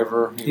Baby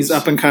Driver. He's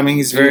up and coming.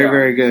 He's very,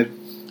 very good.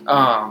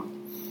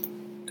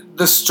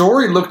 The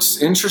story looks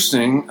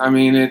interesting.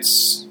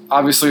 It's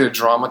obviously a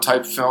drama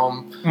type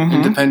film,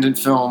 independent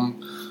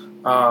film.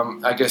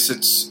 I guess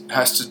it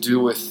has to do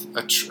with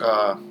a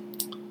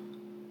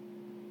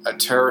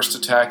terrorist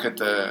attack at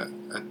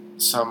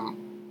some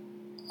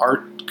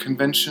art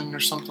convention or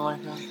something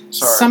like that.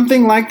 Sorry,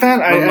 something like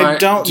that. I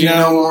don't know. Do you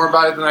know more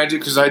about it than I do?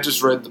 Because I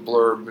just read the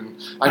blurb, and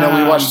I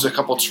know we watched a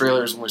couple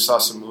trailers and we saw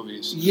some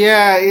movies.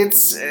 Yeah,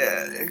 it's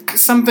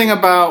something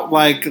about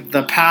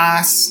the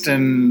past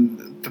and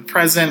the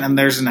present, and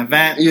there's an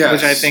event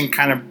which I think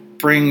kind of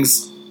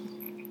brings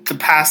the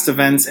past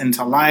events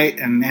into light.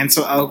 And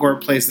Ansel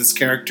Elgort plays this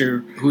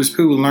character who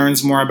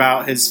learns more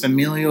about his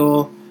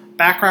familial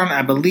background,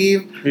 I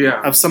believe,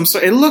 of some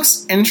sort. It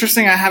looks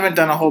interesting. I haven't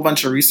done a whole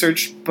bunch of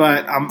research,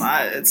 but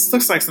it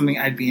looks like something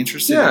I'd be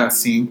interested in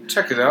seeing.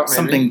 Check it out. Maybe.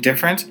 Something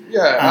different.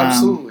 Yeah,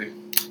 absolutely.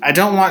 I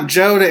don't want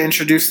Joe to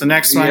introduce the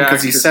next one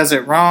because he says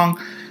it wrong.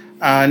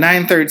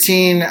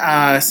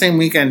 9/13, same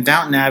weekend,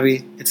 Downton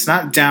Abbey. It's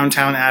not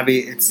Downtown Abbey.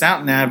 It's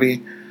Downton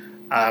Abbey.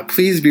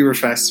 Please be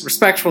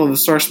respectful of the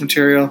source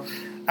material.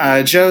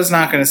 Joe's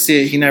not going to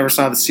see it. He never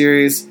saw the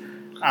series.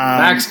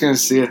 Mac's going to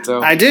see it,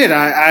 though. I did.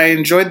 I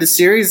enjoyed the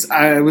series.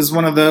 It was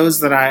one of those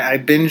that I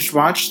binge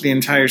watched the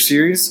entire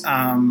series. It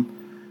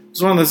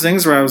was one of those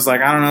things where I was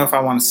like, I don't know if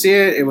I want to see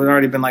it. It had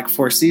already been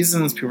 4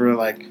 seasons. People were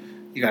like,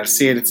 you got to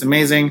see it. It's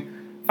amazing.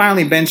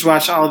 Finally binge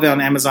watched all of it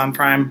on Amazon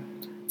Prime.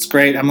 It's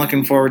great. I'm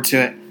looking forward to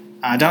it.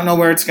 I don't know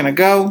where it's going to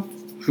go.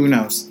 Who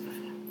knows?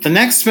 The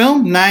next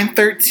film,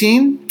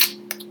 9/13,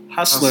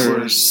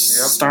 Hustlers.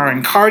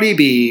 Starring Cardi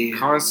B.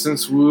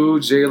 Constance Wu,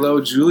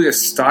 J-Lo, Julia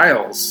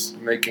Stiles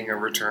making a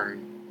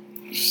return.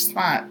 She's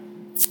not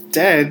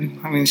dead.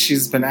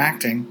 She's been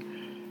acting.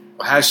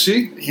 Has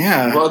she?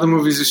 Yeah. What other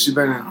movies has she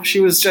been in? She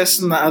was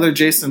just in the other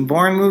Jason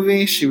Bourne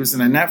movie. She was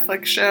in a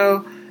Netflix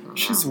show.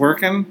 She's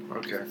working.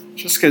 Okay.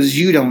 Just because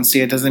you don't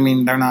see it doesn't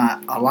mean they're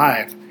not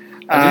alive.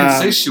 I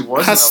didn't say she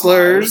wasn't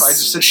Hustlers. alive. I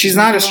just said she's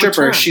not a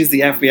stripper. Return. She's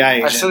the FBI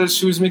agent. I said that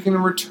she was making a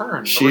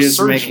return. She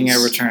is making a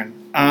return.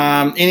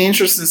 Any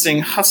interest in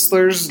seeing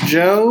Hustlers,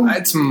 Joe?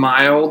 It's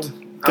mild.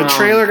 The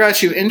trailer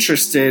got you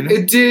interested.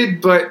 It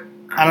did, but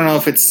I don't know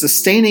if it's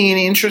sustaining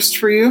any interest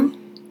for you.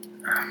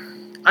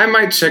 I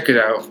might check it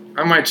out.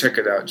 I might check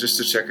it out just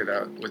to check it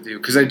out with you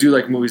because I do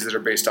like movies that are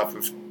based off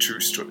of true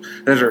stories,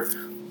 that are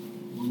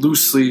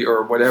loosely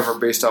or whatever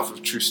based off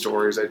of true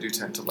stories. I do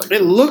tend to like.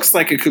 It looks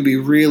like it could be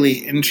really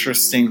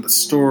interesting, the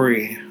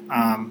story.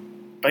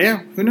 But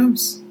yeah, who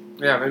knows?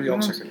 Yeah, maybe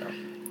I'll check it out.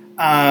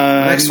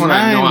 Next one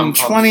I know I'm pumped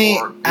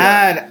for.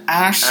 Ad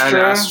Astra.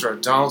 Ad Astra.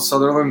 Donald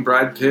Sutherland,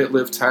 Brad Pitt,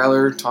 Liv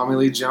Tyler, Tommy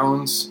Lee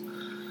Jones.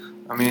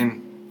 I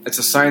mean, it's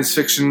a science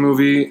fiction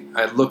movie.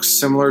 It looks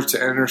similar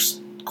to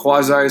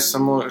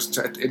quasi-similar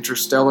to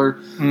Interstellar.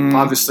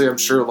 Obviously, I'm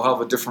sure it'll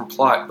have a different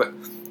plot, but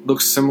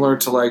looks similar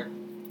to like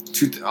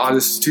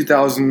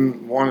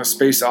 2001: A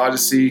Space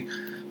Odyssey.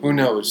 Who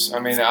knows? I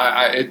mean,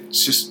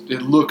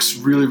 it looks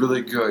really,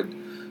 really good.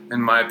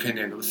 In my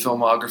opinion, the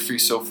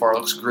filmography so far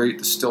looks great.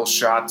 The still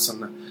shots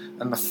and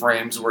the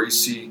frames where you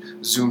see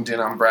zoomed in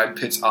on Brad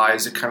Pitt's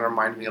eyes, it kind of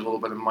reminded me a little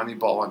bit of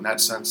Moneyball in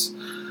that sense.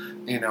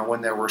 You know,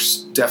 when there were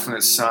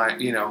definite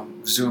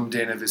zoomed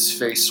in of his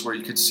face where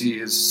you could see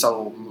his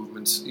subtle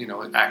movements,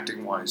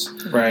 acting wise.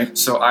 Right.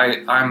 So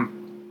I'm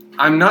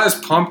not as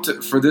pumped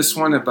for this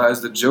one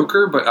as the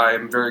Joker, but I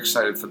am very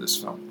excited for this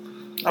film.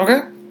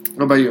 Okay.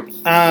 What about you?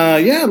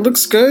 Yeah, it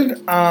looks good.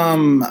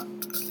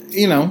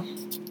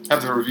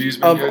 Have the reviews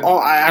been good?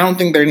 I don't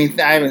think there any.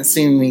 I haven't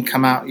seen any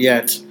come out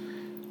yet.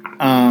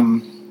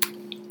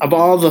 Of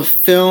all the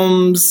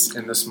films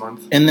in this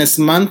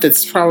month,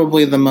 it's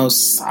probably the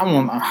most.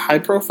 High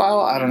profile.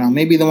 I don't know.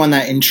 Maybe the one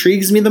that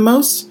intrigues me the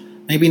most.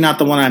 Maybe not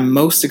the one I'm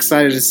most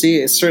excited to see.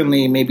 It's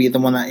certainly maybe the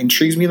one that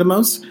intrigues me the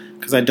most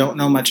because I don't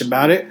know much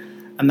about it,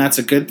 and that's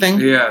a good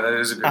thing. Yeah, that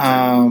is a good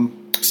thing.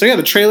 So yeah,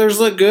 the trailers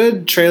look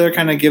good. Trailer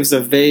kind of gives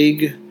a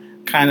vague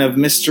kind of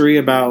mystery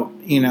about,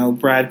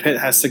 Brad Pitt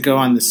has to go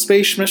on the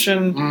space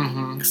mission.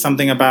 Mm-hmm.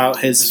 Something about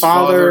his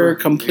father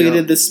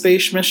completed the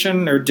space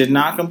mission or did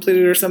not complete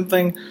it or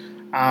something.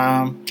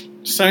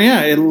 So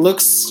yeah, it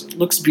looks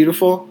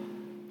beautiful.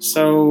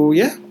 So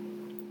yeah,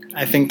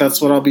 I think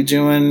that's what I'll be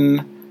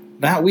doing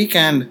that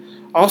weekend.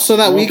 Also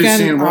that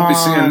weekend, won't be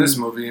seeing this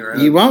movie, right?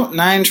 You won't.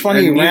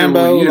 9/20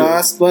 Rambo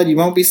Lost Blood. You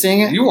won't be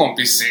seeing it. You won't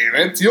be seeing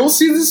it. You'll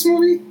see this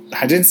movie.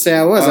 I didn't say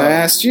I was. I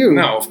asked you.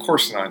 No, of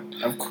course not.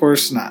 Of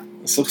course not.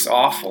 This looks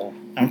awful.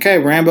 Okay,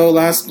 Rambo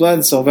Last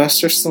Blood,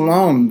 Sylvester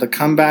Stallone. The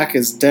comeback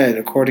is dead,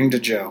 according to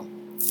Joe.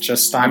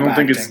 Just stop acting. I don't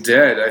think it's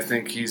dead. I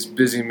think he's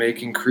busy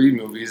making Creed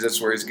movies.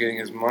 That's where he's getting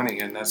his money,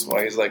 and that's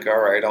why he's like, all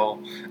right, I'll...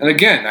 And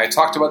again, I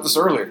talked about this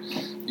earlier.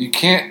 You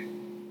can't...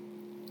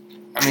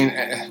 I mean,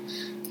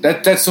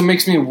 that's what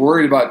makes me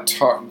worried about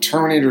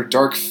Terminator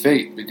Dark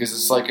Fate, because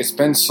it's like, it's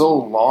been so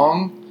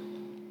long.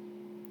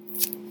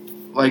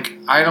 Like,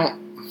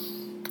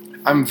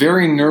 I'm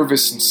very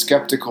nervous and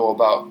skeptical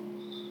about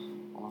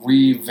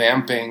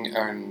revamping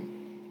and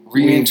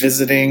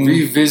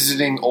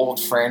revisiting old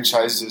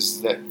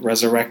franchises that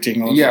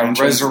resurrecting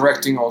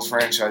old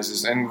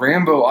franchises. And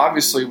Rambo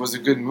obviously was a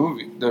good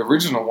movie. The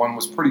original one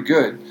was pretty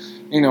good,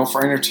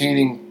 for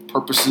entertaining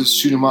purposes.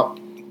 Shoot 'em up,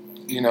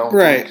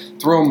 right?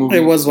 Throw a movie.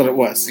 It was what it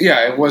was.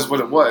 Yeah, it was what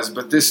it was.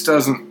 But this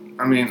doesn't.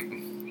 I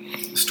mean,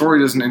 the story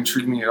doesn't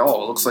intrigue me at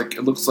all.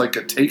 It looks like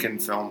a Taken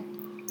film.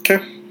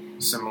 Okay.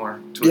 Similar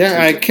to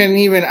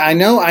I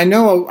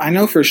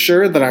know for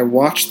sure that I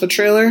watched the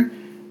trailer.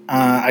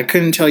 I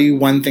couldn't tell you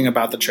one thing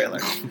about the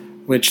trailer,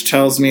 which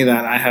tells me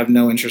that I have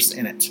no interest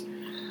in it.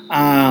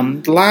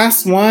 The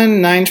last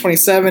one,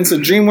 9/27, it's a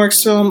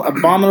DreamWorks film,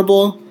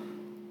 Abominable.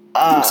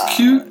 Looks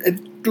cute.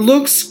 It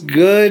looks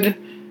good.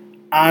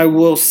 I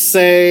will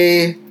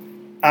say,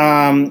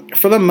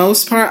 for the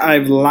most part,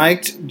 I've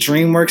liked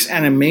DreamWorks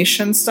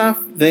animation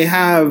stuff. They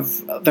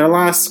have their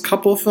last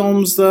couple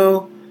films,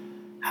 though,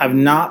 have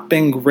not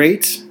been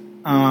great.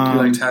 You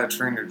liked How to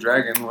Train Your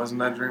Dragon, wasn't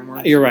that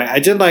DreamWorks? You're right. I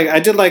did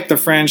like the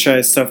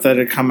franchise stuff that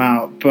had come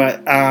out,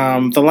 but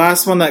the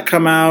last one that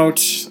come out,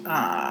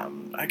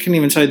 I couldn't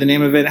even tell you the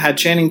name of it. It had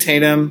Channing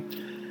Tatum.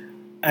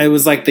 It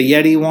was like the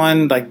Yeti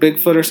one, like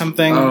Bigfoot or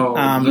something.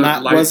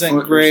 That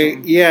wasn't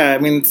great. Yeah, I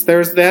mean,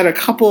 they had a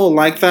couple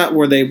like that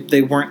where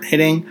they weren't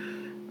hitting.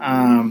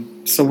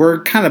 So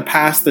we're kind of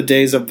past the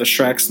days of the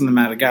Shreks and the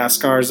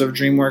Madagascars of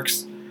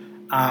DreamWorks.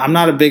 I'm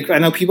not a big... I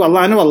know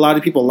a lot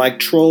of people like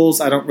Trolls.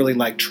 I don't really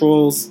like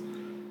Trolls.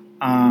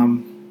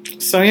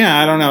 So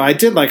yeah, I don't know. I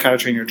did like How to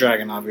Train Your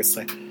Dragon,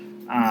 obviously.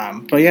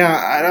 But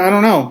yeah, I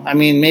don't know. I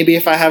mean, maybe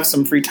if I have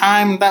some free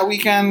time that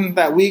week,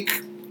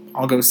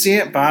 I'll go see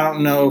it. But I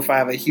don't know if I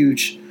have a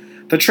huge...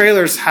 The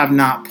trailers have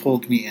not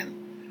pulled me in.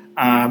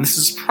 This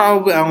is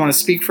probably... I don't want to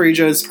speak for you,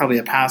 Joe. It's probably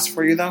a pass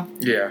for you, though.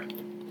 Yeah,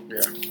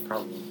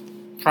 probably.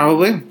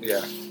 Probably?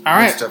 Yeah. All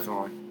right.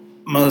 Definitely.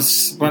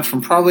 went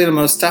from probably to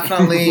most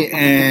definitely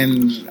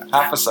in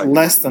half a second.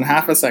 Less than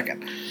half a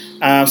second.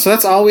 So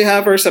that's all we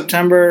have for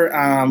September.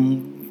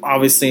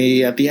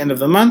 Obviously, at the end of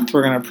the month,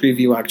 we're going to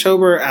preview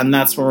October, and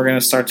that's when we're going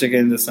to start to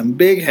get into some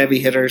big heavy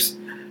hitters,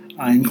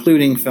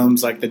 including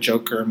films like The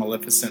Joker,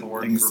 Maleficent,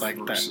 things like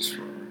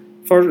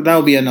that.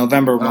 That'll be a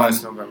November one.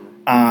 It's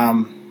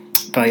November.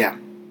 But yeah.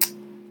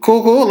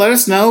 Cool. Let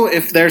us know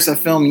if there's a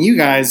film you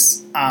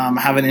guys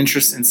have an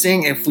interest in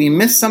seeing. If we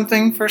missed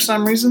something for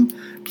some reason,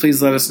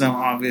 please let us know,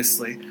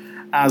 obviously,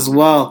 as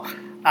well.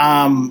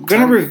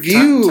 Gonna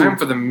review. Time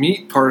for the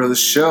meat part of the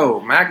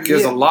show. Mac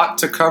has a lot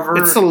to cover.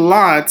 It's a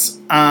lot,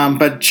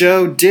 but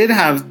Joe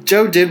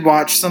did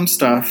watch some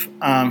stuff.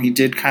 He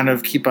did kind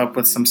of keep up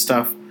with some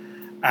stuff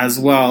as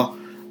well.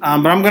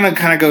 But I'm gonna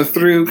kind of go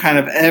through kind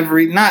of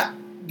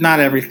not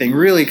everything,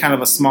 really kind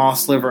of a small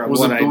sliver of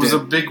what I did. It was a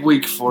big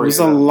week for you. It was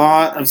a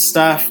lot of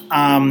stuff.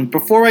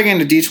 Before I get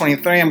into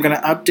D23, I'm going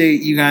to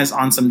update you guys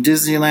on some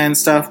Disneyland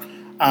stuff.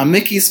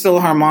 Mickey's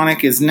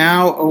Philharmonic is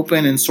now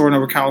open in Soarin'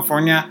 Over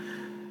California.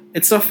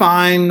 It's a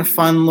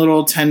fun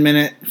little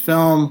 10-minute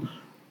film.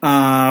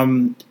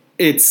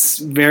 It's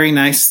very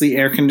nicely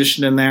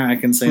air-conditioned in there, I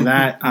can say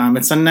that.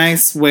 It's a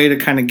nice way to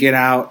kind of get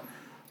out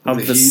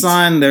of the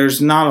sun.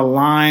 There's not a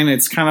line.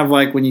 It's kind of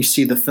like when you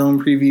see the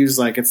film previews,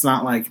 like it's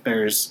not like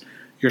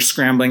you're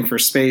scrambling for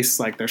space.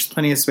 Like there's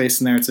plenty of space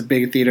in there. It's a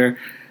big theater.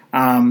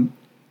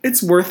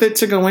 It's worth it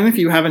to go in if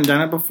you haven't done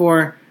it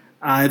before.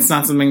 It's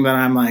not something that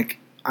I'm like,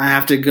 I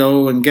have to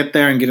go and get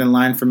there and get in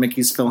line for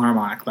Mickey's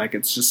Philharmonic. Like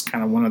it's just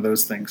kind of one of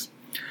those things.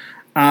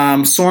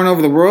 Soarin'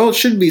 Over the World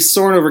should be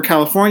Soarin' Over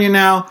California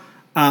now.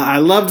 I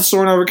loved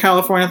Soarin' Over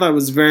California. I thought it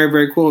was very,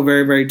 very cool,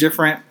 very, very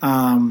different.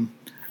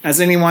 As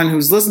anyone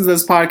who's listened to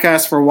this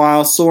podcast for a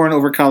while, Soarin'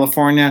 Over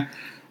California,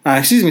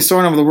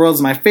 Soarin' Over the World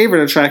is my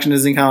favorite attraction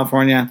in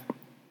California.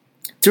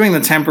 Doing the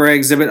temporary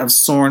exhibit of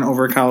Soarin'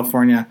 Over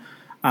California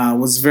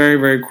was very,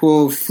 very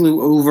cool.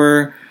 Flew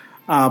over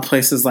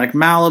places like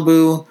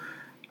Malibu,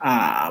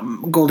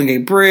 Golden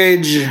Gate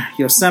Bridge,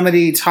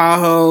 Yosemite,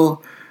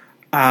 Tahoe.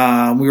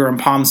 We were in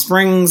Palm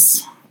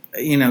Springs,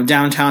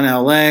 downtown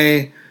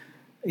LA.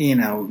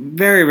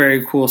 Very,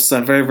 very cool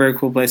stuff. Very, very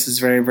cool places.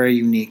 Very, very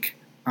unique.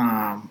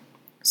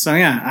 So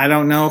yeah, I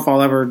don't know if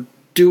I'll ever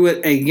do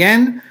it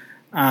again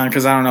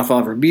because I don't know if I'll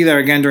ever be there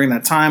again during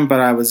that time. But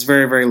I was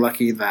very, very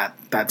lucky that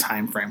that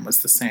time frame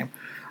was the same.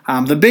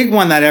 The big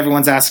one that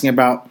everyone's asking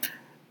about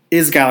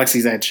is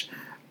Galaxy's Edge.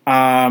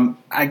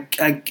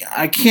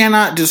 I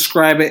cannot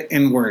describe it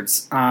in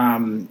words.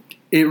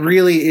 It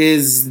really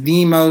is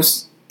the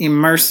most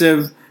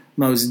immersive,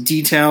 most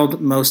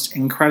detailed, most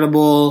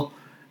incredible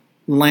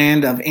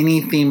land of any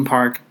theme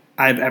park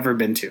I've ever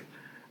been to.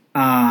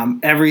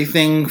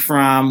 Everything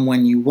from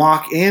when you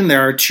walk in,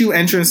 there are two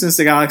entrances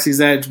to Galaxy's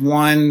Edge.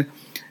 One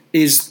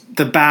is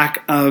the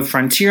back of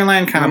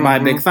Frontierland, kind of by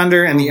Big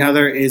Thunder, and the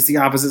other is the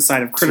opposite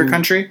side of Critter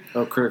Country.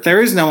 Oh, Critter.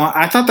 There is no.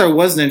 I thought there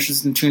was an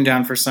entrance in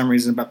Toontown for some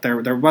reason, but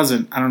there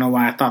wasn't. I don't know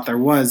why I thought there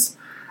was.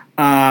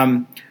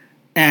 And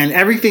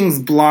everything's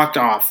blocked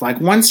off. Like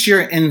once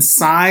you're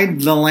inside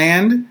the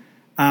land,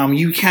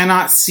 you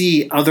cannot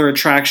see other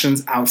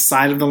attractions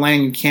outside of the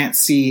land. You can't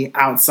see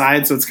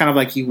outside, so it's kind of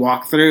like you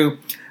walk through.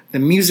 The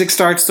music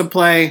starts to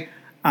play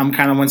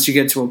kind of once you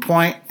get to a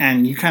point,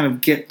 and you kind of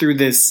get through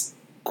this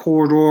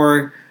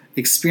corridor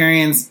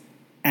experience,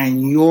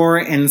 and you're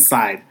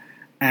inside,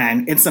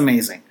 and it's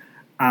amazing.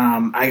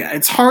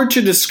 It's hard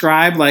to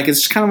describe. Like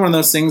it's kind of one of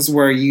those things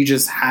where you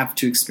just have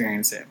to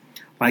experience it.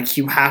 Like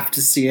you have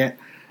to see it.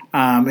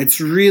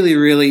 It's really,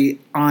 really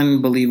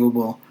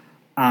unbelievable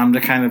to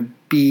kind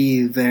of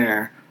be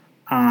there.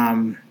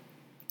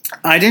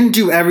 I didn't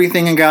do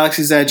everything in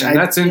Galaxy's Edge. And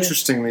that's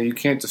interesting that you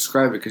can't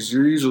describe it because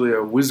you're usually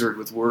a wizard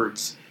with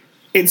words.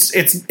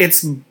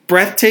 It's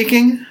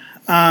breathtaking.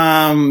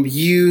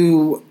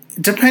 You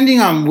depending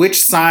on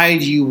which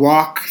side you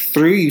walk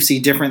through, you see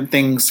different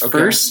things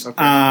first.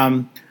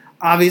 Okay.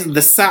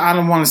 Obviously, I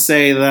don't want to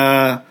say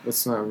the.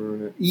 Let's not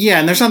ruin it. Yeah,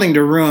 and there's nothing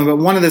to ruin, but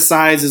one of the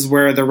sides is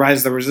where the Rise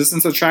of the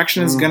Resistance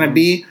attraction is going to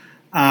be,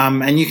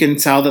 and you can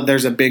tell that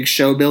there's a big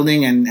show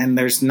building, and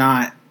there's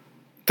not.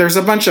 There's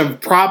a bunch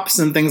of props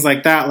and things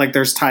like that, like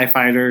there's TIE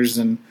fighters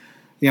and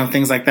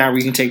things like that where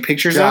you can take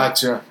pictures of.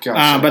 Gotcha.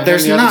 But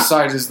there's the not. Other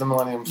side is the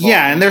Millennium Falcon.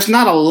 Yeah, and there's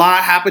not a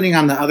lot happening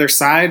on the other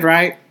side,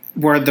 right?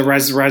 Where the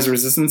Rise of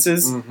Resistance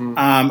is.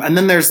 And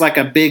then there's like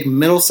a big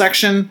middle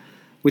section,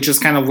 which is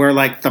kind of where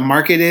like the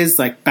market is,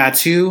 like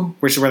Batuu,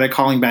 which is where they're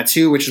calling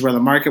Batuu, which is where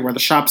the market, where the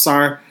shops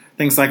are,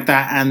 things like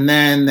that. And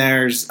then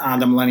there's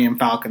the Millennium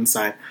Falcon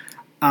side.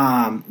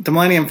 The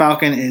Millennium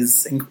Falcon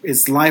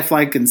is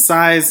lifelike in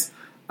size.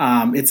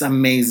 It's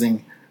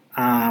amazing.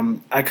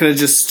 I could have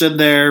just stood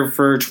there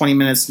for 20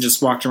 minutes and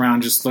just walked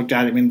around, just looked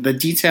at it. I mean, the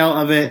detail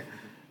of it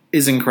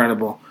is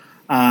incredible.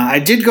 I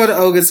did go to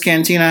Oga's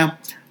Cantina.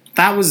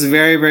 That was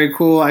very, very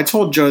cool. I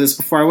told Joe this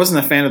before. I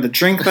wasn't a fan of the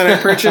drink that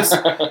I purchased,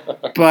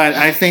 but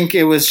I think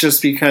it was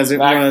just because it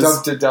was...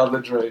 dumped it down the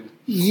drain.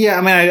 Yeah,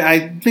 I mean,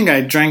 I think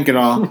I drank it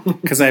all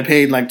because I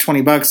paid like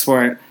 $20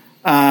 for it.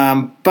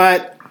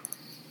 But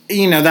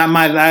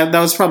that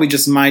was probably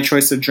just my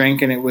choice of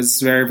drink, and it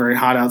was very, very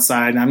hot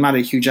outside. I'm not a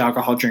huge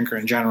alcohol drinker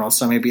in general,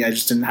 so maybe I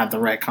just didn't have the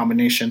right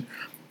combination.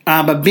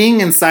 But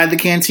being inside the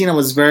cantina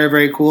was very,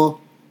 very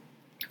cool.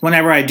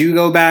 Whenever I do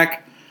go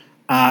back,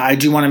 I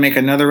do want to make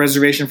another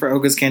reservation for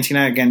Oga's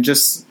Cantina. Again,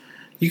 just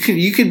you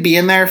could be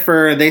in there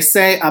for, they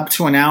say, up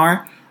to an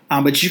hour,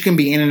 but you can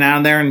be in and out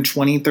of there in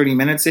 20, 30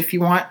 minutes if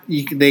you want.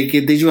 They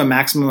do a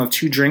maximum of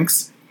 2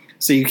 drinks,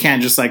 so you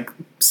can't just like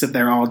sit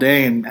there all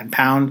day and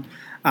pound.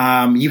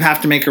 You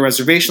have to make a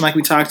reservation like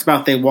we talked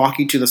about. They walk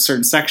you to the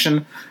certain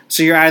section.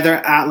 So you're either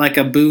at like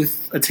a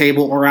booth, a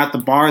table, or at the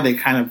bar. They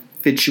kind of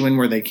fit you in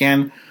where they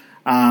can.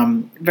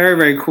 Very,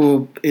 very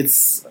cool.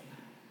 It's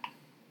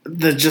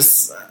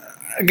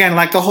again,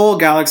 like the whole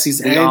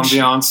Galaxy's Edge.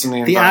 Ambiance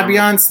and the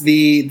ambiance,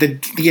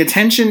 the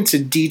attention to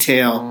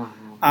detail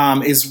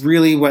is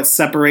really what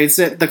separates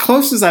it. The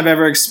closest I've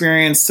ever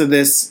experienced to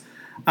this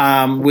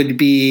would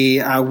be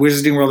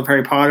Wizarding World of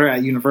Harry Potter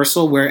at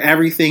Universal, where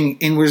everything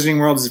in Wizarding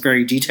World is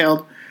very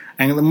detailed,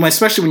 and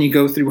especially when you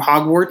go through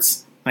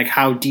Hogwarts, like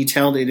how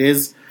detailed it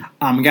is.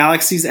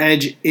 Galaxy's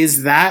Edge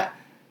is that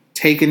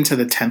taken to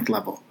the 10th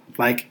level.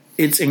 Like,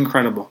 it's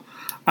incredible.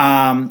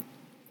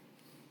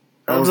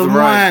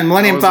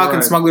 Millennium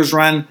Falcon Smuggler's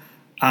Run.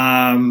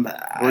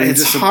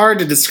 It's hard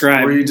to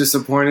describe. Were you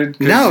disappointed?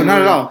 No,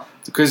 not at all.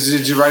 Because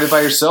did you write it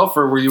by yourself,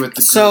 or were you with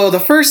the group? So the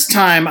first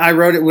time I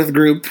wrote it with a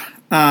group,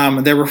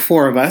 there were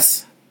 4 of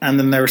us, and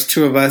then there was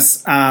 2 of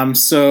us.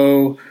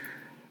 So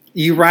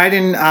you ride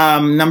in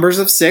numbers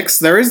of 6.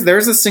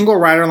 There's a single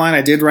rider line.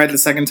 I did ride the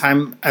second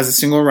time as a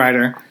single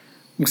rider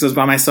because I was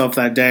by myself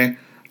that day.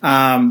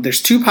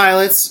 There's 2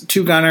 pilots,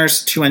 2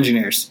 gunners, 2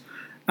 engineers.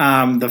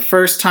 The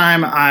first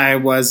time I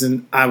was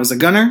a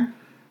gunner.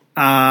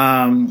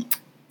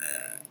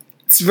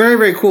 It's very,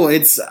 very cool.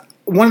 It's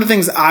one of the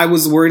things I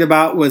was worried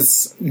about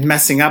was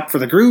messing up for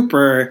the group,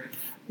 or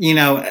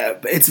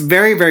it's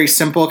very, very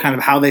simple kind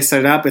of how they set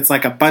it up. It's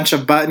like a bunch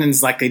of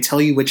buttons, like they tell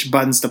you which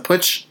buttons to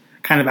push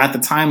kind of at the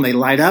time they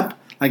light up.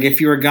 Like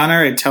if you're a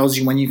gunner, it tells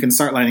you when you can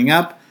start lighting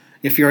up.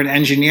 If you're an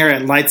engineer,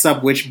 it lights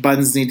up which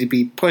buttons need to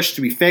be pushed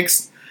to be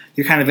fixed.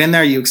 You're kind of in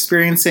there, you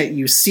experience it,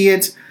 you see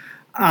it.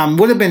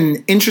 Would have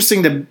been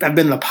interesting to have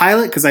been the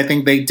pilot because I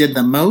think they did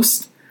the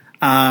most.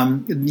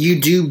 You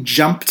do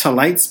jump to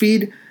light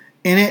speed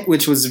in it,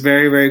 which was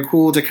very, very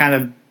cool to kind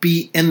of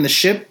be in the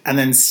ship and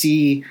then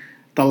see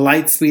the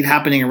light speed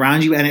happening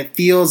around you. And it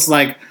feels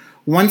like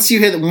once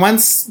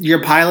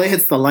your pilot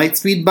hits the light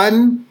speed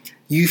button,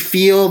 you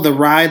feel the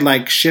ride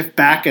like shift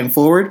back and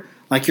forward,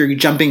 like you're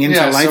jumping into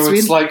light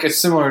speed. It's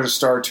similar to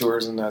Star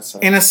Tours in that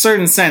sense. In a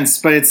certain sense,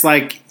 but it's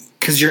like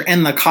because you're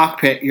in the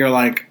cockpit, you're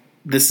like,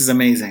 this is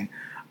amazing.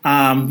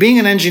 Being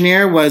an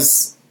engineer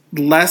was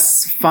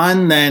less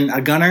fun than a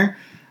gunner.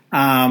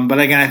 But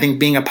again, I think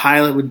being a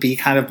pilot would be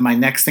kind of my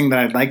next thing that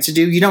I'd like to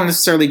do. You don't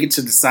necessarily get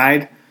to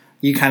decide.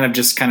 You kind of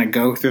just kind of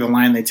go through the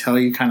line. They tell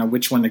you kind of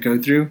which one to go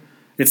through.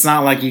 It's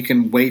not like you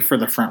can wait for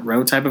the front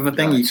row type of a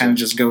thing. Gotcha. You kind of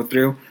just go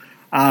through.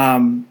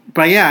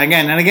 But yeah,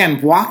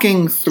 again,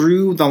 walking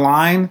through the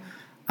line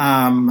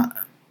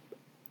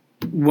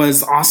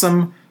was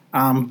awesome.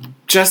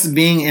 Just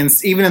being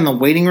even in the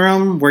waiting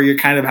room where you're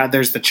kind of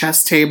there's the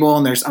chess table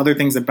and there's other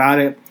things about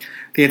it.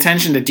 The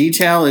attention to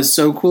detail is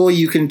so cool.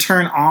 You can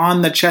turn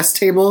on the chess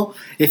table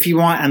if you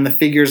want, and the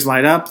figures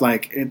light up.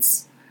 Like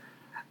it's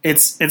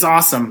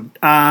awesome.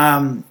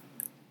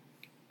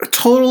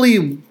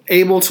 Totally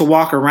able to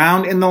walk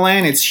around in the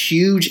land. It's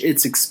huge.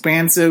 It's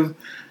expansive.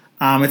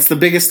 It's the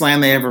biggest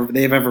land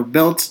they've ever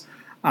built.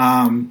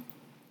 The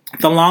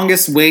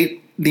longest wait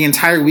the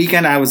entire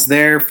weekend I was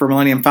there for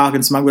Millennium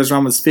Falcon Smuggler's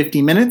Run was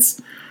 50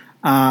 minutes.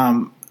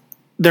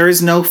 There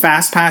is no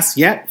fast pass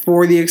yet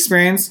for the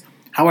experience.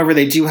 However,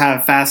 they do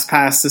have fast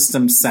pass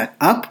systems set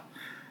up.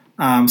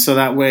 So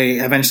that way,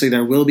 eventually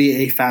there will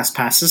be a fast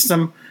pass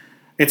system.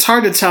 It's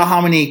hard to tell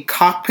how many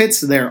cockpits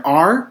there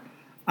are.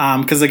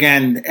 Because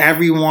again,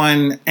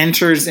 everyone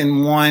enters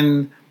in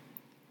one,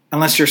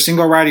 unless you're a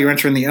single rider, you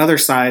enter in the other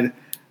side.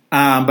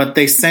 But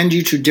they send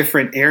you to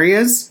different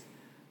areas.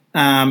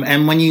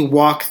 And when you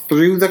walk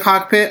through the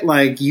cockpit,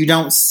 like you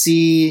don't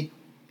see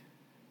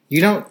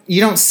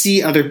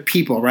other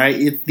people,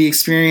 right? The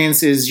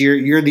experience is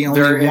you're the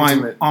only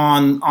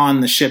one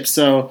on the ship.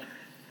 So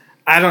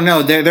I don't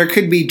know. There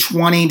could be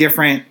 20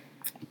 different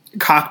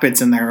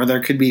cockpits in there, or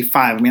there could be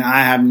 5. I mean, I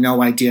have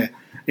no idea.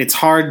 It's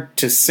hard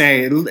to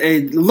say.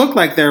 It looked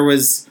like there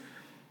was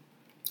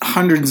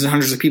hundreds and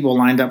hundreds of people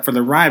lined up for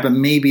the ride, but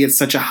maybe it's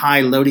such a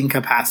high loading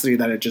capacity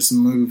that it just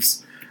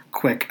moves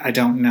quick. I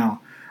don't know.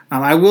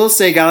 I will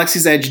say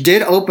Galaxy's Edge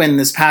did open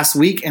this past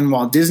week in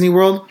Walt Disney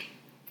World.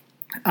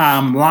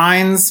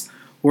 Lines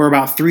were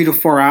about 3 to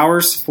 4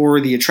 hours for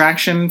the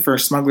attraction for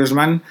Smuggler's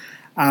Run.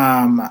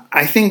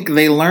 I think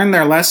they learned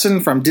their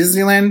lesson from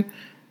Disneyland.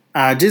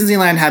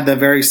 Disneyland had the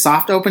very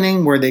soft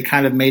opening where they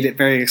kind of made it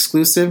very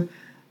exclusive,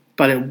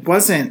 but it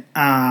wasn't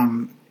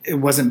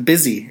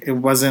busy. It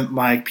wasn't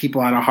like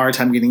people had a hard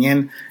time getting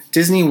in.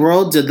 Disney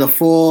World did the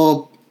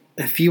full,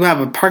 if you have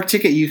a park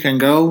ticket, you can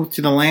go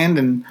to the land,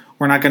 and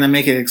we're not going to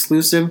make it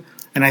exclusive.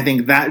 and I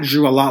think that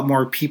drew a lot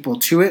more people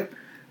to it.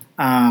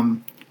 I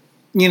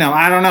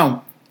don't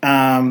know.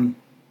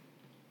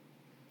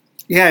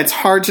 It's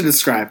hard to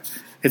describe.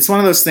 It's one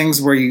of those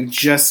things where you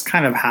just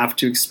kind of have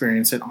to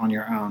experience it on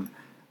your own.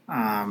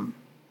 And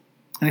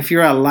if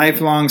you're a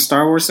lifelong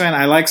Star Wars fan,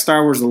 I like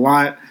Star Wars a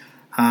lot.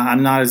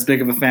 I'm not as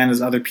big of a fan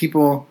as other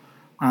people.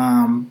 But,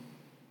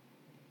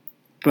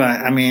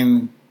 I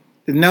mean,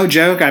 no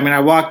joke. I mean, I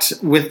walked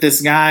with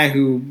this guy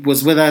who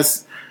was with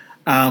us,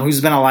 who's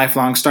been a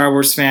lifelong Star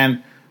Wars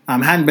fan,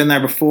 hadn't been there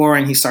before,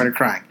 and he started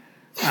crying.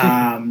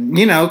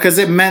 Because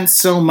it meant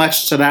so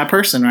much to that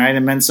person, right? It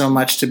meant so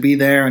much to be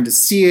there and to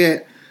see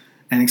it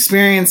and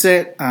experience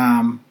it.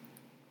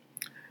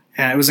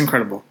 It was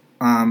incredible.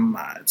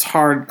 It's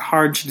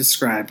hard to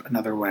describe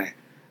another way.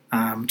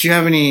 Do you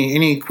have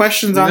any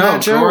questions on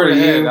that, Joe? No, go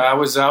ahead. I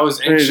was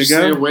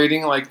anxiously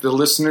awaiting, like the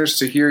listeners,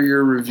 to hear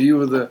your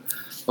review of the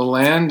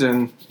land,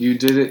 and you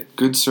did it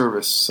good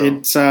service. So.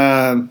 It's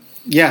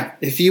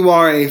if you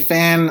are a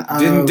fan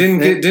of...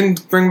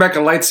 Didn't bring back a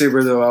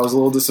lightsaber, though. I was a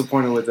little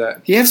disappointed with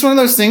that. Yeah, it's one of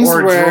those things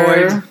where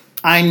droid.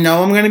 I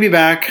know I'm going to be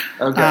back.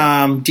 Okay.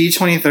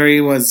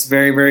 D23 was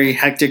very, very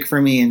hectic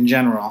for me in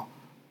general.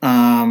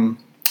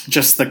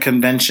 Just the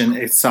convention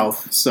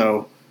itself.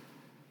 So,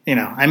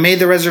 I made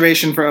the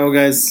reservation for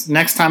Oga's.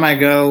 Next time I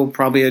go,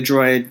 probably a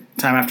droid.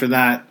 Time after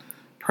that,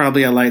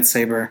 probably a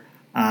lightsaber.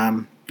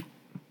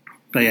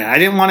 But yeah, I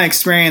didn't want to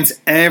experience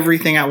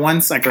everything at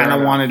once. I kind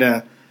of wanted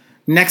to...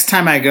 Next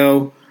time I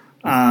go,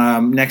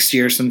 next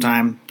year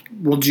sometime,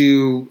 we'll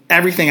do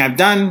everything I've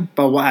done,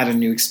 but we'll add a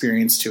new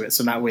experience to it.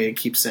 So that way it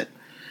keeps it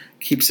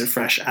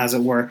fresh, as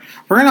it were.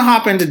 We're going to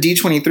hop into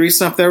D23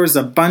 stuff. There was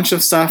a bunch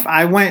of stuff.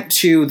 I went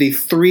to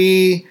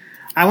three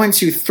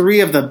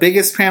of the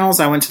biggest panels.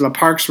 I went to the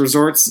Parks,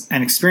 Resorts,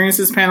 and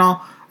Experiences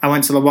panel. I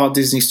went to the Walt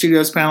Disney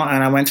Studios panel,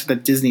 and I went to the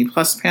Disney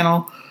Plus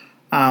panel.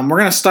 We're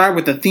going to start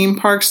with the theme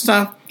park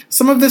stuff.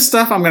 Some of this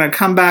stuff I'm going to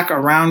come back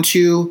around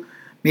to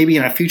maybe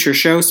in a future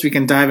show so we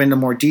can dive into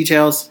more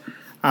details.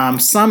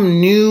 Some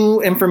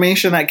new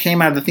information that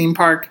came out of the theme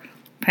park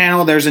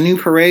panel. There's a new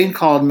parade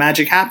called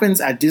Magic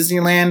Happens at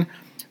Disneyland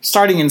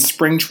starting in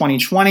spring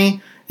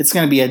 2020. It's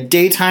going to be a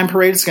daytime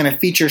parade. It's going to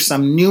feature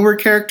some newer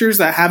characters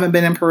that haven't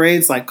been in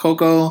parades like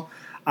Coco,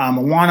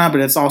 Moana,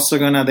 but it's also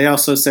they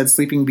also said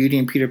Sleeping Beauty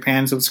and Peter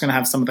Pan, so it's going to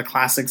have some of the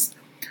classics.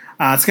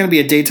 It's going to be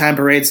a daytime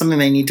parade, something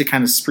they need to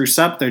kind of spruce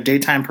up their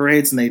daytime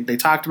parades, and they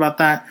talked about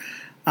that.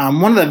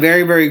 One of the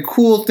very, very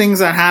cool things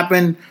that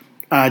happened,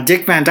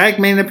 Dick Van Dyke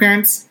made an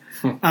appearance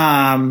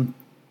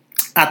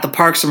at the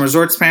Parks and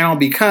Resorts panel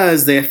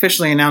because they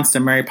officially announced a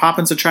Mary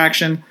Poppins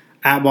attraction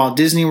at Walt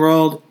Disney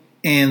World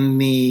in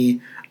the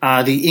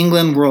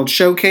England World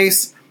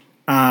Showcase.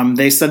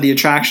 They said the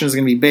attraction is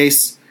going to be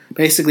based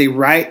basically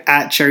right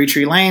at Cherry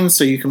Tree Lane,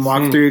 so you can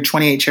walk through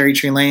 28 Cherry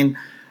Tree Lane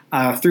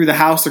through the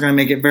house. They're going to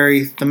make it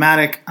very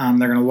thematic. You're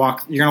going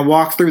to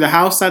walk through the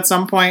house at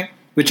some point,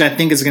 which I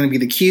think is going to be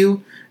the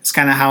cue. It's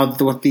kind of how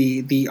what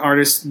the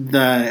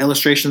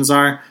illustrations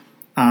are,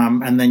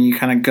 and then you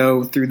kind of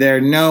go through there.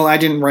 No, I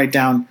didn't write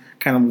down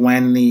kind of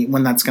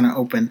when that's going to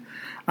open.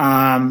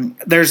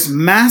 There's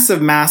massive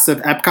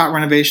Epcot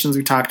renovations.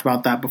 We talked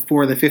about that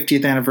before. The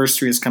 50th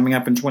anniversary is coming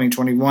up in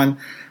 2021.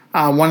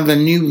 One of the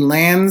new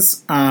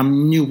lands,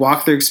 new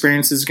walkthrough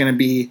experience is going to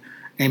be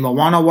a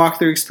Moana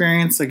walkthrough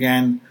experience.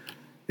 Again,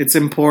 it's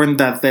important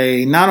that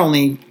they not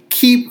only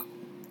keep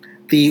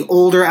the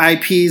older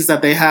IPs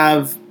that they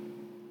have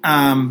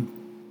in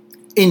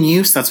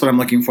use, that's what I'm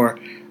looking for,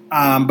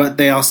 but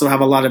they also have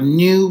a lot of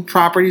new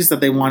properties that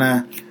they want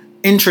to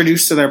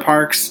introduce to their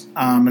parks,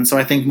 and so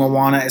I think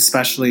Moana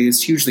especially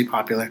is hugely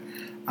popular,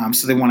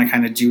 so they want to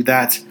kind of do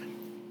that.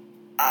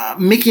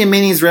 Mickey and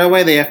Minnie's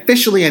Railway, they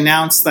officially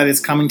announced that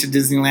it's coming to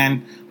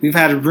Disneyland. We've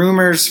had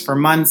rumors for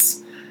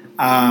months,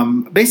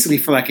 basically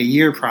for like a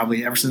year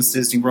probably, ever since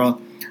Disney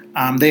World.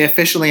 They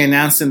officially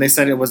announced it, and they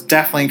said it was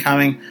definitely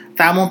coming.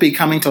 That won't be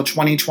coming till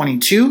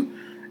 2022.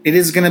 It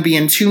is going to be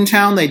in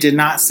Toontown. They did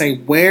not say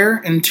where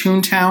in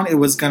Toontown it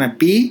was going to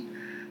be.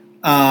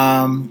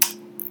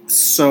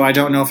 So I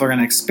don't know if they're going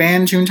to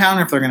expand Toontown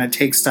or if they're going to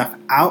take stuff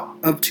out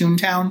of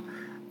Toontown.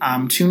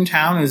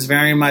 Toontown is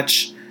very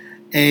much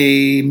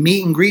a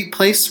meet and greet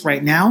place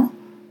right now.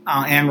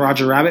 And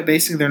Roger Rabbit,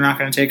 basically. They're not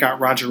going to take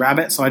out Roger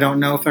Rabbit. So I don't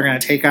know if they're going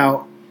to take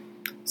out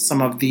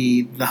some of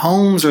the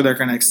homes or they're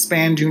going to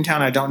expand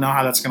Toontown. I don't know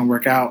how that's going to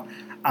work out.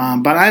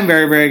 But I'm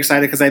very, very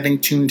excited because I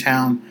think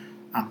Toontown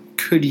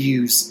could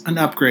use an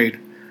upgrade,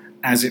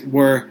 as it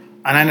were.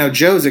 And I know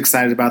Joe's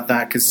excited about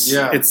that because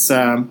it's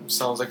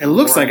sounds like it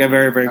looks like a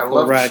very, very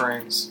cool ride.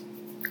 Trains.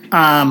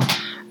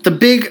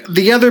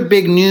 The other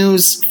big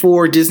news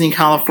for Disney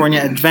California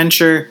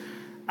Adventure,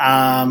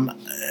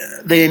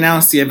 they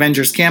announced the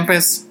Avengers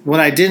Campus.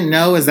 What I didn't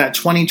know is that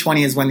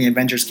 2020 is when the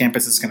Avengers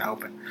Campus is going to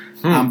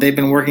open. They've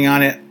been working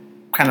on it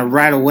kind of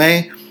right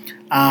away.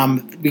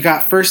 We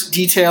got first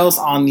details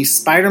on the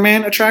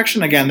Spider-Man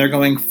attraction. Again, they're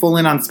going full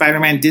in on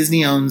Spider-Man.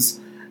 Disney owns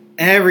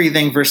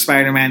everything for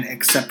Spider-Man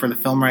except for the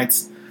film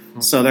rights.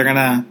 So they're going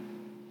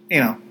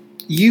to,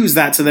 use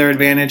that to their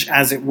advantage,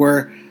 as it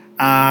were.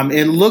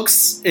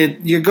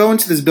 You go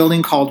into this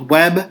building called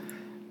Web,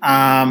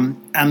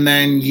 and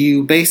then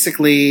you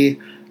basically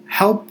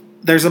help.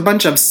 There's a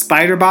bunch of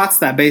spider bots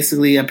that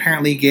basically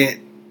apparently get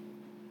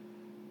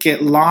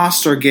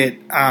lost or get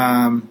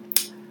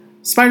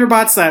spider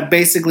bots that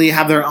basically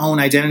have their own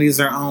identities,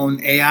 their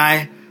own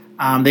AI.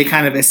 They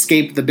kind of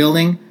escape the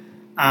building.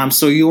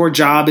 So your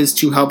job is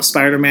to help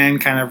Spider-Man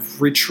kind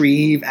of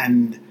retrieve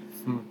and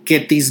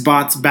get these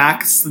bots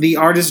back. So the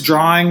artist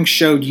drawing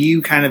showed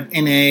you kind of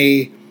in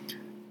a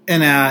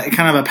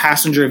kind of a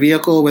passenger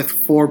vehicle with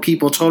 4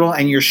 people total,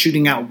 and you're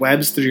shooting out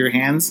webs through your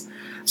hands.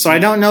 So I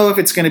don't know if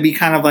it's going to be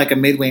kind of like a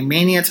Midway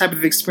Mania type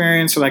of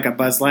experience or like a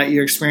Buzz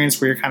Lightyear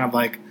experience where you're kind of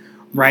like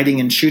riding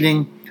and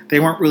shooting. They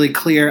weren't really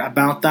clear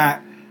about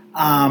that.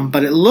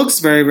 But it looks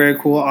very, very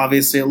cool.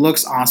 Obviously, it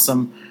looks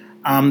awesome.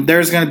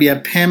 There's going to be a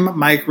PIM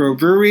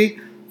microbrewery,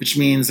 which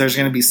means there's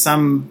going to be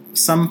some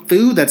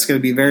food that's going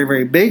to be very,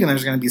 very big, and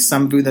there's going to be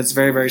some food that's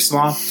very, very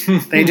small.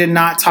 They did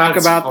not talk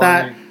about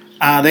that.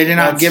 They did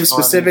not give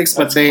specifics,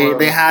 but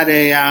they had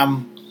a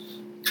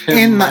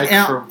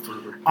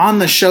on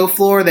the show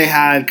floor. They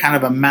had kind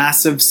of a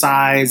massive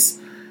size,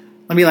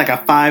 maybe like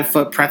a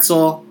 5-foot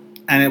pretzel,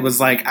 and it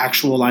was like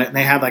actual life.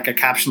 They had like a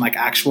caption like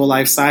actual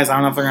life size. I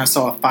don't know if they're going to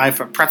sell a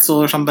 5-foot pretzel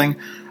or something,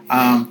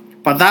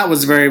 but that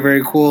was very,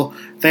 very cool.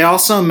 They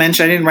also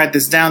mentioned, I didn't write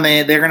this down.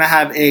 They're going to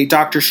have a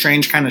Doctor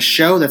Strange kind of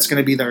show. That's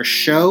going to be their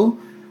show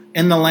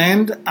in the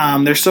land.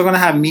 They're still going to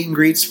have meet and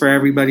greets for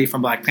everybody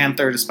from Black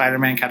Panther to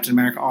Spider-Man, Captain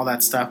America, all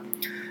that stuff.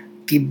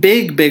 The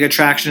big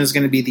attraction is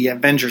going to be the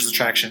Avengers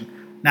attraction.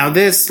 Now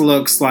this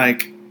looks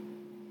like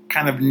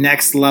kind of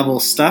next level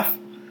stuff.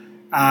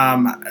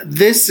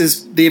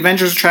 The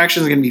Avengers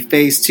attraction is going to be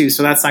phase 2,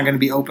 so that's not going to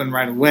be open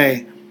right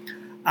away.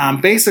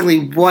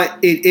 Basically what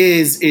it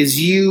is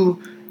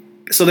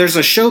so there's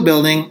a show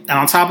building, and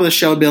on top of the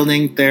show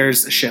building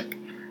there's a ship.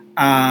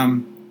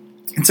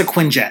 It's a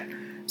Quinjet.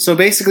 So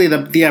basically,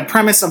 the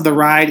premise of the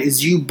ride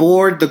is you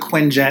board the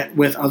Quinjet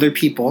with other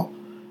people.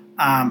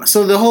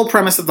 So the whole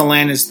premise of the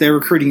land is they're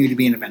recruiting you to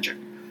be an Avenger.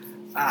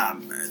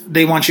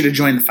 They want you to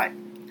join the fight.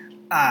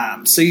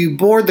 So you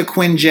board the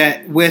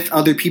Quinjet with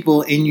other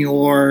people in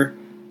your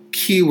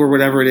queue or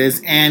whatever it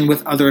is, and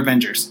with other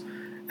Avengers.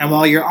 And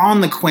while you're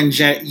on the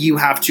Quinjet, you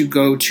have to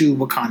go to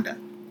Wakanda.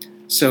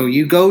 So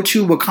you go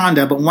to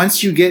Wakanda, but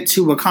once you get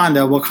to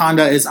Wakanda,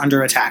 Wakanda is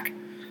under attack.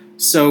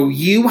 So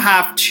you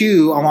have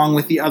to, along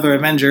with the other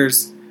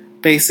Avengers,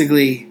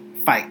 basically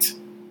fight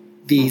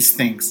these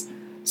things.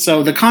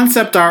 So the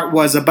concept art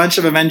was a bunch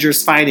of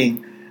Avengers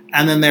fighting,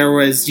 and then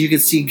you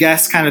could see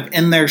guests kind of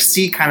in their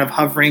seat, kind of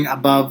hovering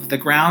above the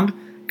ground,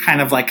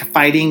 kind of like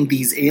fighting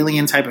these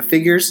alien type of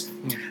figures.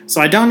 So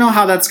I don't know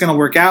how that's going to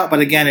work out, but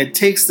again, it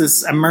takes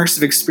this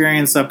immersive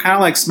experience of kind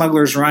of like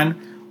Smuggler's Run,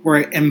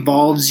 where it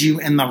involves you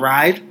in the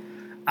ride.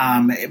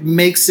 It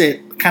makes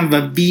it kind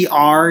of a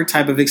VR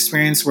type of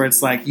experience where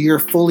it's like you're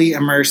fully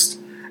immersed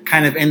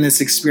kind of in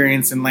this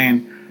experience in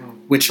land,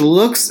 which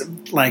looks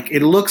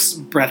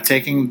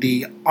breathtaking.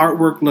 The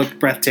artwork looked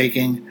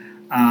breathtaking.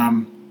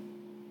 I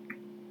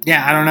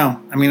don't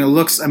know. I mean, it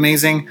looks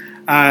amazing.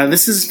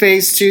 This is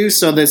phase 2,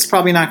 so that's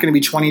probably not going to be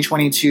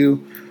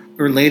 2022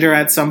 or later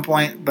at some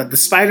point, but the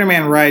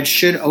Spider-Man ride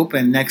should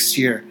open next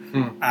year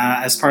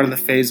as part of the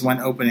phase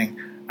 1 opening.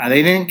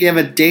 They didn't give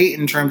a date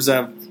in terms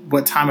of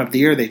what time of the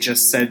year. They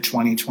just said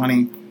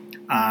 2020.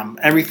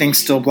 Everything's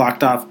still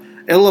blocked off.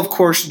 It'll, of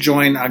course,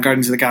 join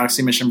Guardians of the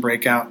Galaxy Mission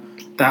Breakout.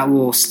 That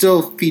will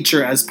still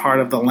feature as part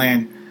of the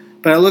land.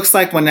 But it looks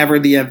like whenever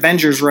the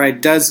Avengers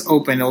ride does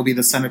open, it will be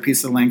the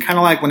centerpiece of the land. Kind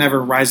of like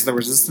whenever Rise of the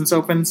Resistance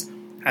opens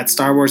at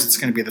Star Wars, it's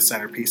going to be the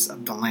centerpiece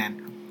of the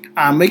land.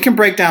 We can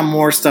break down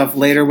more stuff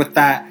later with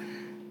that.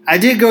 I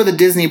did go to the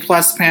Disney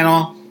Plus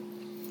panel.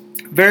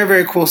 Very,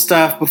 very cool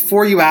stuff.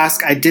 Before you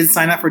ask, I did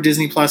sign up for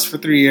Disney Plus for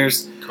 3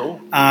 years.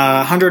 Cool.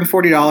 $140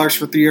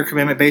 for 3-year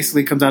commitment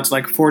basically comes out to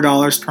like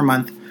 $4 per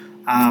month.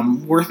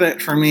 Worth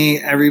it for me,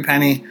 every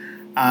penny.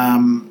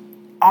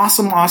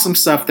 Awesome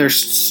stuff. There's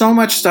so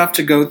much stuff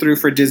to go through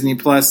for Disney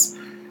Plus.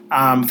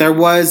 There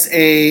was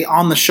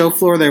on the show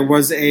floor,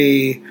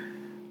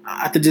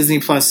 at the Disney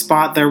Plus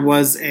spot, there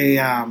was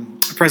a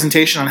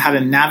presentation on how to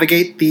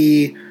navigate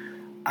the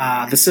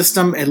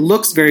system. It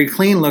looks very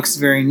clean, looks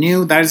very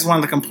new. That is one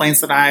of the complaints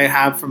that I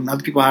have from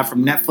other people I have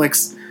from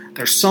Netflix.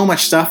 There's so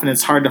much stuff, and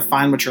it's hard to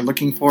find what you're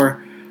looking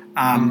for.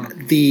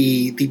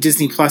 The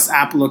Disney Plus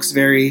app looks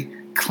very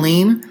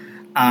clean,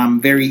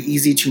 very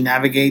easy to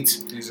navigate,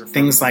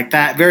 things like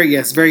that.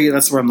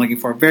 That's what I'm looking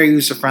for. Very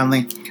user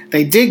friendly.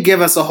 They did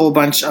give us a whole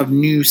bunch of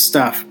new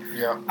stuff.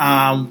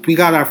 Yeah. We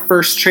got our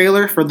first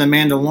trailer for The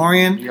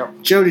Mandalorian.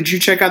 Yep. Joe, did you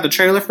check out the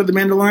trailer for The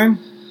Mandalorian?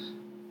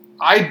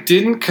 I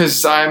didn't,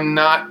 because I'm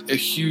not a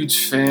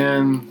huge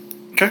fan.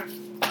 Okay.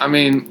 I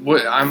mean,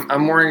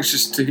 I'm more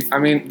anxious to. I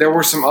mean, there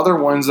were some other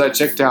ones I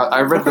checked out.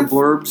 I read the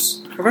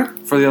blurbs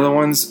for the other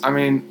ones. I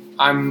mean,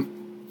 I'm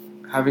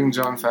having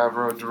Jon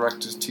Favreau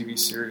direct a TV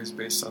series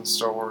based on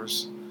Star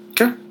Wars.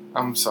 Okay.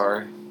 I'm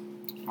sorry.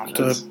 I have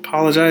to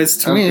apologize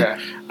to me.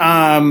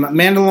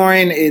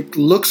 Mandalorian, it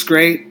looks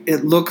great.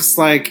 It looks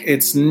like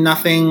it's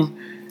nothing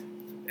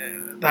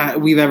that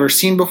we've ever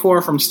seen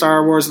before from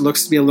Star Wars. It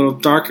looks to be a little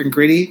dark and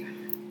gritty.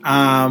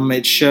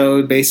 It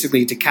showed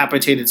basically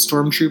decapitated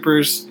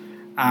stormtroopers,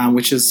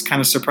 which is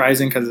kind of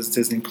surprising because it's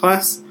Disney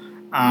Plus.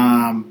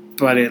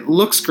 But it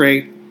looks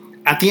great.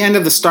 At the end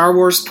of the Star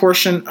Wars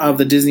portion of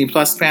the Disney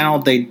Plus panel,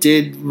 they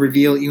did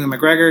reveal Ewan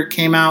McGregor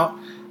came out.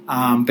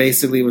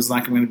 Basically, was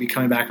like, I'm going to be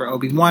coming back for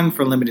Obi-Wan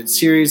for a limited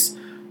series.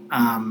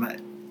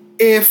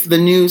 If the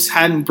news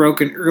hadn't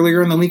broken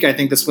earlier in the week, I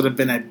think this would have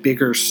been a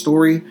bigger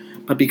story.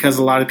 But because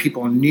a lot of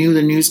people knew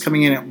the news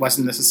coming in, it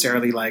wasn't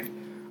necessarily like,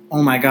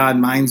 oh my God,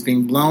 mine's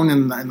being blown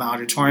in the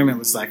auditorium. It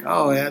was like,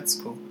 oh, yeah, that's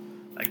cool.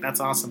 Like, that's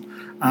awesome.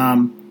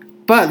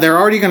 But they're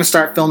already going to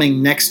start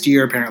filming next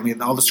year, apparently.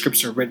 All the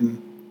scripts are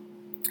written.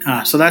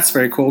 So that's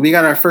very cool. We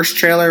got our first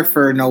trailer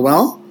for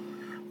Noelle,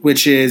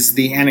 which is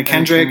the Anna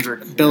Kendrick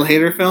Bill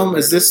Hader film.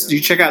 Did you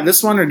check out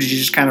this one, or did you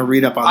just kind of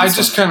read up on this? I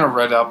just kind of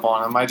read up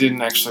on him. I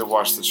didn't actually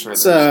watch the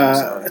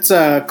trailer. It's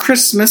a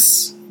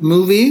Christmas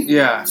movie.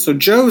 Yeah. So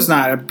Joe's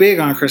not big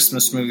on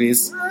Christmas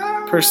movies,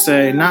 per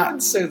se. I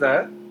would say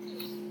that.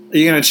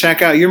 You're going to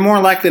check out... You're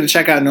more likely to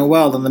check out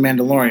Noelle than The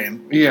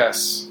Mandalorian.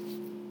 Yes.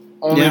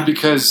 Only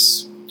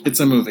because... It's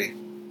a movie.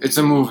 It's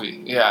a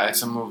movie. Yeah,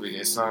 it's a movie.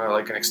 It's not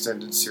like an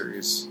extended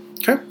series.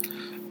 Okay.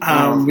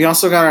 We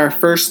also got our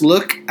first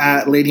look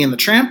at Lady and the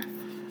Tramp.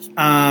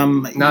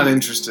 Not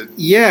interested.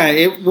 Yeah,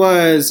 it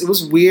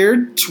was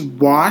weird to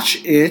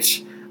watch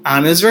it.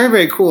 It was very,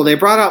 very cool. They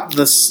brought up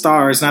the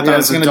stars, and I thought it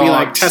was going to be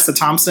like Tessa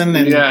Thompson.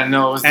 And,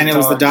 it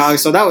was the dog.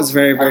 So that was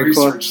very, very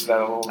cool. I researched that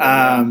a little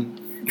bit.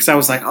 Because I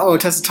was like, oh,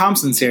 Tessa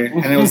Thompson's here.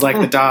 And it was like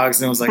the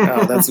dogs, and it was like,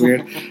 oh, that's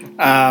weird.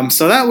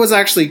 So that was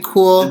actually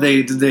cool.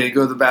 Did they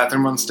go to the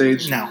bathroom on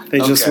stage? No, they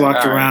just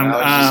walked around.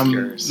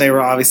 Right. They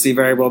were obviously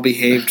very well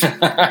behaved.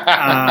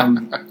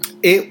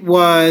 It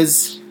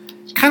was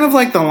kind of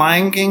like The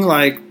Lion King.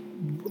 Like,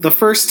 the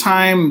first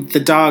time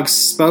the dog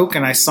spoke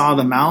and I saw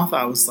the mouth,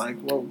 I was like,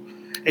 whoa.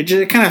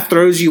 It kind of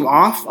throws you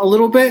off a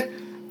little bit.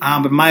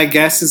 But my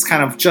guess is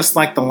kind of just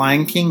like The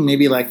Lion King,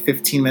 maybe like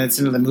 15 minutes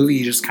into the movie,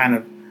 you just kind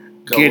of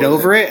get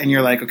over it, and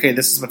you're like, okay,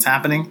 this is what's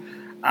happening.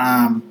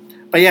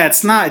 But yeah,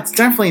 it's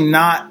definitely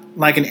not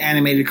like an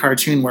animated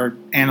cartoon where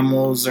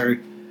animals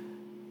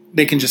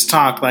they can just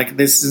talk. Like,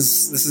 this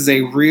is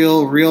a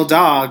real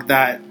dog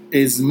that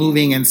is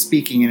moving and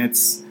speaking, and it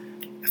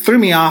threw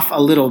me off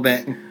a little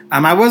bit.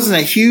 I wasn't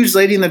a huge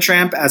Lady and the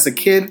Tramp as a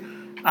kid,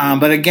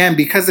 but again,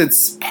 because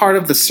it's part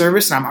of the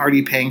service and I'm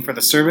already paying for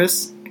the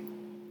service,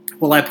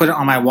 will I put it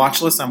on my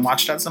watch list and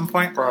watch it at some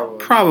point?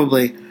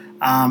 Probably.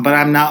 But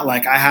I'm not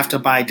like, I have to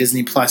buy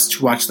Disney Plus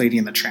to watch Lady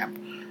and the Tramp.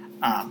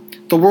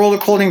 The World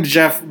According to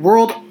Jeff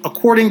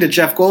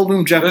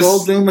Goldblum.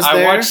 Goldblum was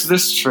there. I watched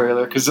this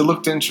trailer because it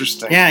looked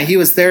interesting. Yeah, he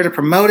was there to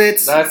promote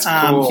it. That's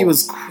cool.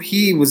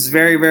 He was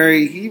very,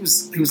 very. He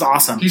was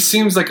awesome. He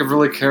seems like a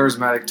really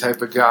charismatic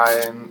type of guy,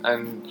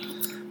 and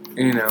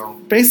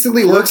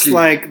basically quirky. Looks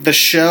like the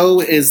show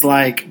is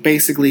like,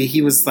 basically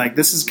he was like,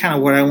 this is kind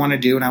of what I want to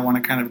do, and I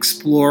want to kind of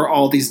explore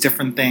all these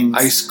different things.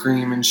 Ice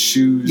cream and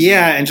shoes.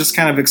 Yeah, and just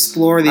kind of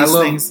explore these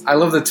things. I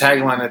love the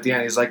tagline at the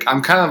end. He's like,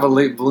 I'm kind of a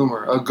late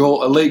bloomer, a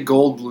late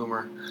gold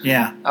bloomer.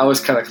 Yeah. That was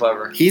kind of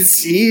clever. He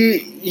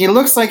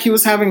looks like he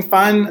was having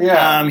fun.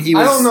 Yeah. I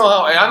don't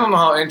know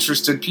how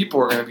interested people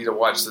are going to be to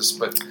watch this,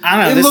 but I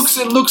don't know.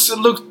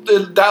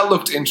 That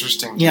looked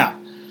interesting. Yeah.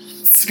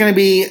 It's going to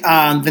be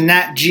the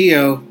Nat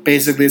Geo.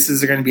 Basically, this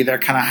is going to be their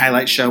kind of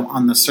highlight show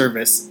on the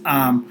service.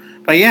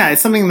 But yeah,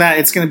 it's something that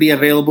it's going to be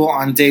available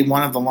on day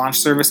one of the launch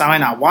service. I might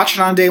not watch it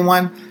on day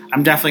one.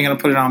 I'm definitely going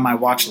to put it on my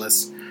watch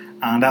list.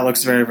 That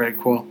looks very, very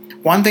cool.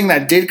 One thing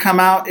that did come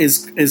out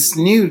is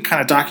new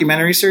kind of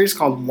documentary series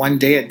called One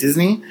Day at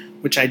Disney,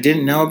 which I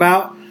didn't know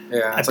about.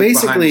 Yeah, it's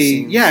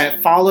basically,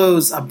 it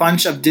follows a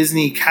bunch of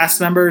Disney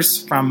cast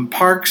members from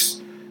parks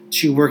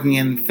to working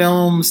in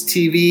films,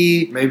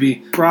 TV, maybe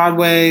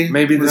Broadway.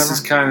 Maybe this is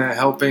kind of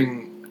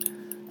helping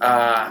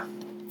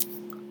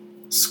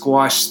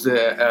squash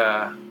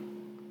the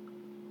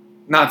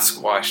not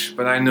squash,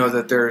 but I know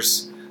that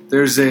there's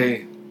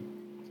a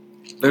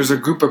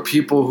group of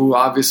people who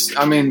obviously,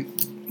 you're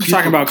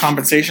talking about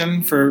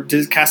compensation for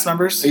cast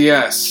members?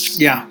 Yes.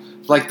 Yeah.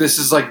 Like, this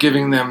is like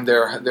giving them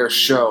their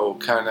show,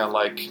 kind of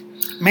like.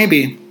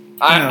 Maybe.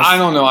 I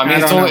don't know.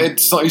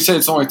 You said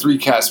it's only 3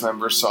 cast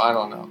members, so I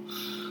don't know.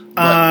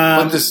 I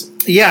don't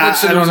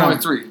know. Only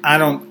 3. I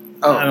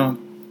don't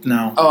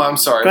know. Oh, I'm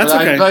sorry. That's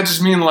okay. I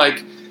just mean,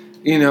 like,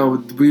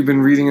 we've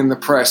been reading in the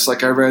press.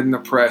 Like, I read in the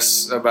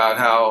press about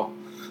how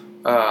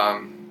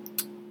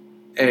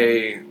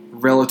a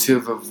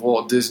relative of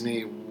Walt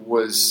Disney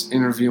was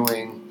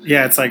interviewing.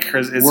 Yeah, it's like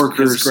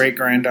his great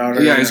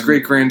granddaughter. Yeah, his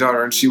great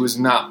granddaughter, and she was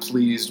not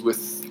pleased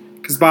with.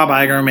 Because Bob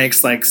Iger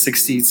makes like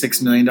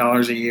 $66 million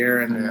a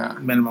year,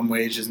 and minimum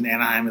wage in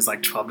Anaheim is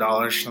like $12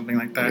 or something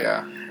like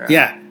that.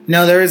 Yeah.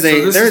 No, there is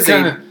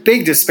a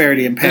big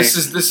disparity in pay. This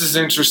is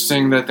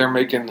interesting that they're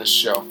making this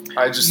show.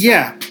 I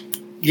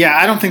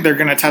don't think they're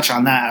going to touch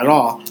on that at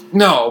all.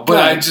 No, but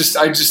I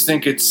just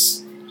think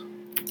it's.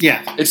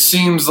 Yeah. It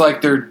seems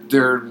like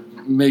they're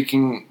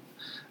making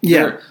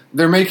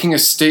they're making a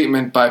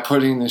statement by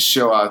putting this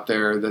show out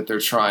there that they're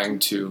trying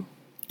to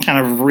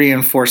kind of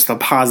reinforce the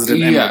positive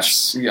image.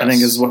 Yes, I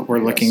think is what we're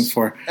looking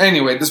for.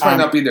 Anyway, this might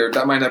not be there.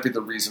 That might not be the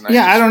reason.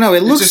 I don't know.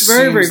 It looks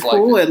very, very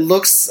cool. Like it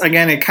looks,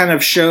 again, it kind of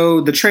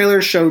the trailer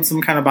showed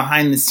some kind of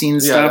behind the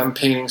scenes stuff. Yeah, I'm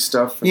painting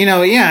stuff.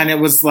 And it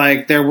was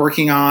like they're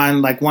working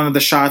on, like, one of the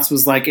shots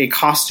was like a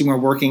costumer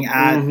working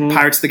at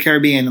Pirates of the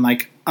Caribbean and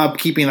like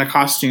upkeeping the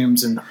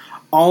costumes and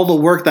all the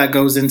work that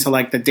goes into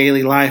like the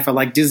daily life of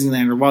like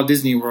Disneyland or Walt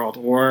Disney World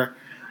or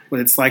what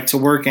it's like to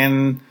work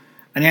in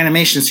an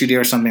animation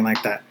studio or something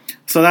like that.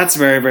 So that's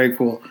very, very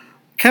cool.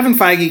 Kevin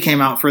Feige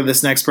came out for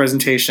this next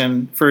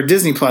presentation for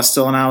Disney Plus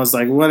still, and I was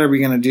like, what are we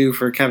going to do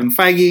for Kevin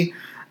Feige?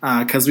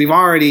 Because you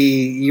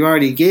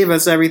already gave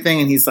us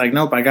everything, and he's like,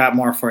 nope, I got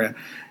more for you.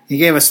 He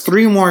gave us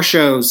 3 more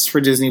shows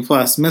for Disney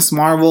Plus: Miss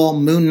Marvel,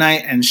 Moon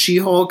Knight, and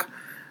She-Hulk.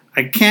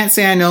 I can't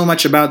say I know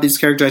much about these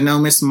characters. I know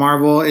Miss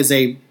Marvel is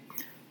a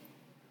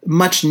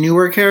much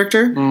newer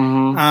character.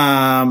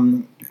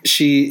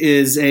 She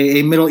is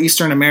a Middle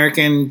Eastern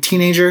American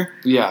teenager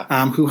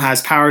who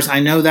has powers.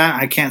 I know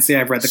that. I can't say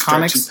I've read the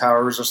comics.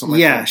 Powers or something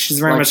like that. She's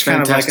very much kind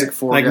of like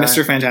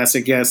Mr.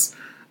 Fantastic, yes.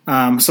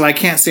 So I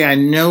can't say I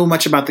know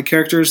much about the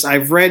characters.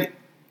 I've read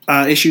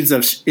issues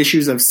of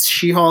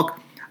She-Hulk.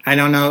 I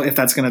don't know if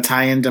that's going to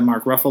tie into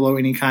Mark Ruffalo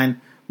any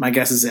kind. My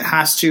guess is it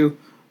has to.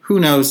 Who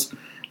knows?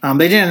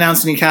 They didn't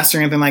announce any cast or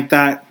anything like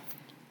that.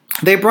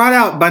 They brought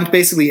out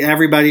basically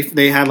everybody.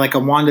 They had like a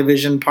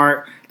WandaVision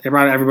part. They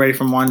brought out everybody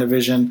from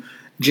WandaVision.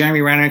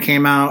 Jeremy Renner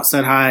came out,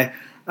 said hi.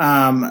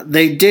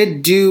 They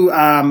did do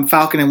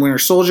Falcon and Winter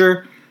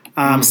Soldier.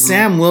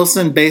 Sam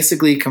Wilson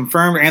basically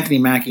confirmed. Anthony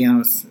Mackie,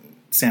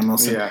 Sam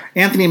Wilson. Yeah.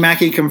 Anthony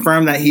Mackie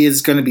confirmed that he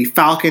is going to be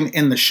Falcon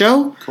in the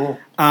show. Cool.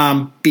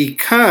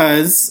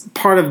 Because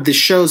part of the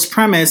show's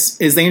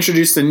premise is they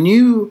introduced a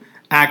new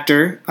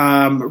actor.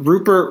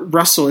 Rupert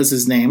Russell is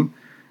his name.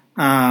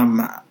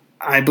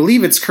 I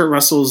believe it's Kurt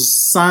Russell's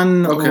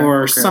son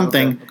or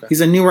something. Okay.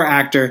 He's a newer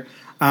actor.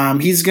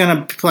 He's going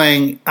to be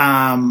playing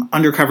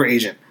Undercover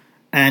Agent.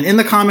 And in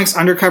the comics,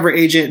 Undercover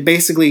Agent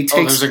basically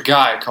takes... there's a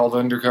guy called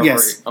Undercover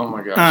Agent. Oh,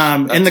 my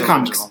gosh. In the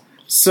comics.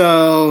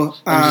 So...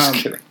 I'm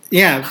just kidding.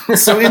 Yeah.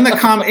 So in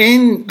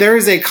the there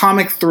is a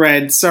comic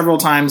thread several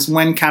times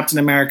when Captain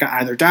America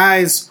either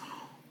dies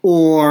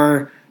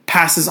or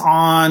passes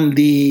on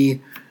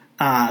the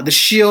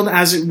shield,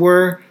 as it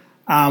were,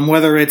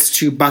 whether it's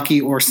to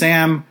Bucky or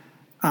Sam.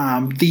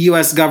 The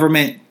U.S.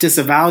 government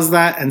disavows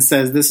that and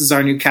says this is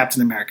our new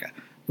Captain America.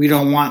 We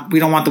don't want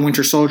the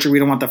Winter Soldier. We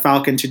don't want the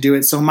Falcon to do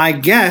it. So my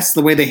guess,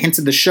 the way they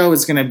hinted the show,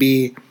 is going to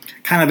be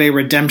kind of a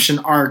redemption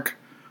arc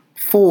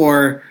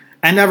for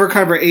an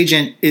Undercover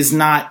Agent is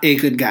not a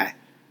good guy.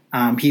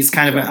 He's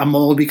kind of a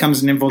mole,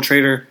 becomes an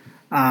infiltrator.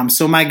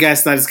 So my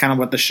guess, that is kind of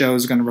what the show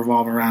is going to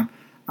revolve around.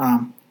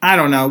 I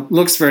don't know.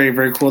 Looks very,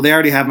 very cool. They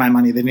already have my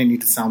money. They didn't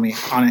need to sell me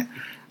on it.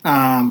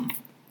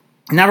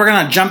 Now we're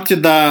going to jump to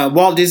the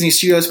Walt Disney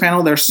Studios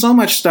panel. There's so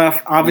much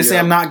stuff. Obviously,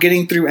 I'm not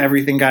getting through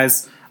everything,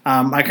 guys.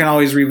 I can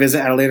always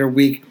revisit at a later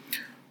week.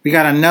 We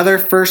got another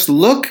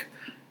look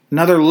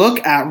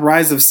at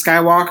Rise of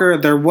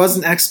Skywalker. There was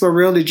an expo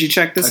reel. Did you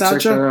check this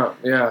out, Joe? That out.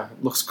 Yeah,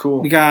 it looks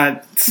cool. We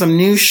got some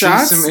new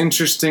shots. Some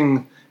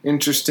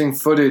interesting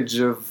footage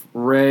of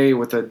Rey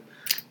with a...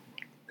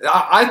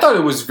 I thought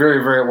it was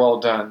very, very well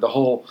done. The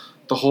whole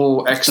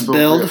expo the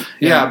build.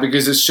 Yeah,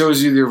 because it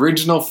shows you the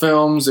original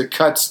films. It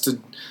cuts to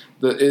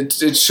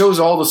it shows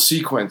all the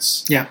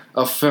sequence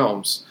of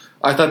films.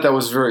 I thought that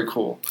was very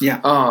cool.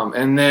 Yeah.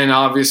 And then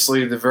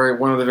obviously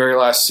one of the very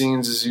last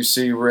scenes is you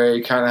see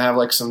Rey kind of have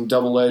like some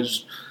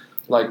double-edged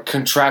like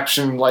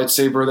contraption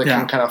lightsaber that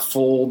can kind of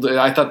fold.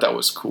 I thought that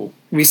was cool.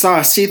 We saw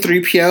a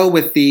C-3PO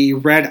with the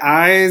red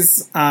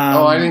eyes.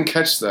 I didn't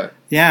catch that.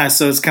 Yeah,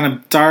 so it's kind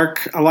of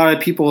dark. A lot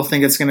of people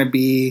think it's going to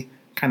be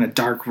kind of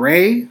dark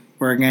Rey,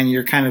 where again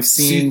you're kind of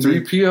seeing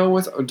C-3PO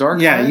with dark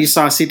eyes? Yeah, you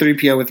saw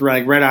C-3PO with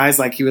like red eyes,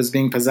 like he was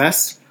being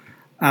possessed.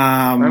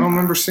 I don't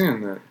remember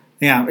seeing that.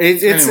 Yeah,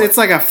 it's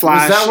like a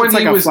flash. Was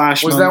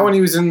that when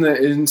he was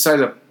inside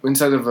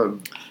of a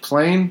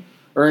plane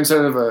or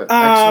inside of a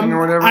X-wing or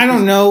whatever? I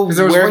don't know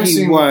where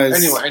he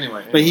was.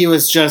 Anyway, but he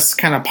was just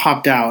kind of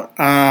popped out.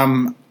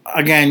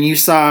 Again, you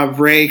saw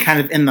Rey kind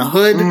of in the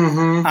hood,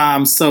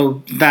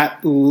 so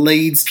that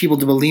leads people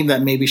to believe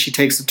that maybe she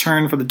takes a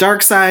turn for the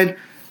dark side.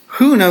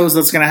 Who knows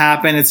what's going to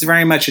happen? It's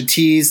very much a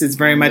tease. It's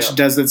very much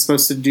does what it's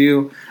supposed to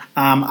do.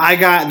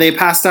 They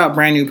passed out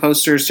brand new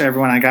posters to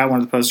everyone. I got one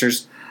of the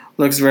posters.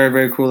 Looks very,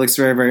 very cool. Looks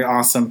very, very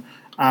awesome.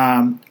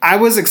 I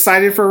was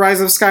excited for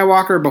Rise of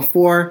Skywalker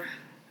before.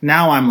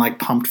 Now I'm like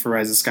pumped for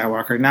Rise of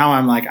Skywalker. Now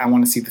I'm like, I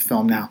want to see the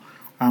film now.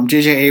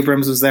 J.J.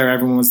 Abrams was there.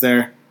 Everyone was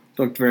there.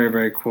 Looked very,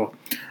 very cool.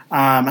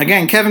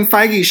 Again, Kevin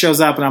Feige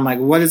shows up, and I'm like,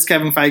 what is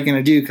Kevin Feige going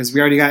to do? Because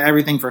we already got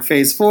everything for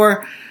Phase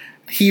 4.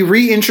 He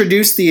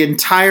reintroduced the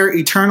entire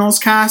Eternals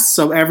cast,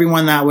 so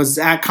everyone that was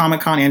at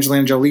Comic-Con,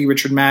 Angelina Jolie,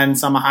 Richard Madden,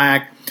 Salma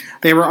Hayek,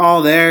 they were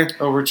all there.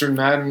 Oh, Richard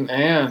Madden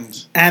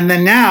and... And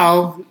then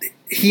now,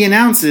 he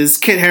announces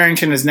Kit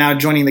Harington is now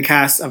joining the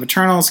cast of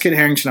Eternals. Kit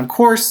Harington, of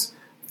course,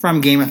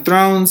 from Game of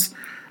Thrones.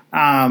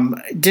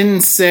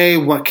 Didn't say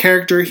what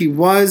character he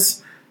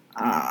was,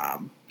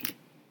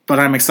 but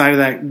I'm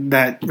excited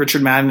that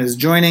Richard Madden is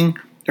joining,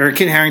 or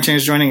Kit Harington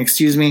is joining,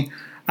 excuse me.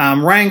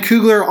 Ryan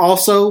Coogler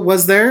also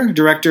was there,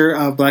 director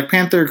of Black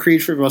Panther,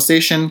 Creed, Fruitvale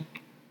Station.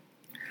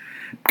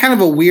 Kind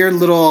of a weird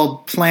little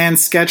planned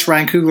sketch.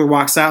 Ryan Coogler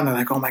walks out and they're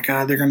like, oh my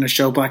God, they're going to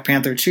show Black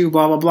Panther 2,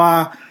 blah, blah,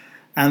 blah.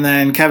 And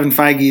then Kevin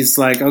Feige's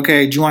like,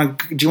 okay, do you want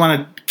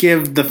to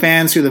give the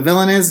fans who the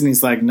villain is? And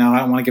he's like, no, I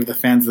don't want to give the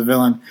fans the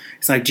villain.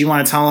 He's like, do you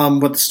want to tell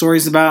them what the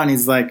story's about? And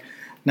he's like,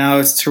 no,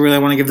 it's to really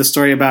want to give the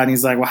story about. And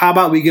he's like, well, how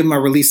about we give them a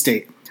release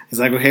date? He's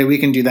like, okay, we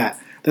can do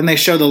that. Then they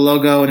show the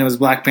logo, and it was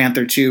Black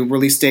Panther 2,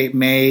 release date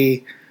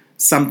May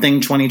something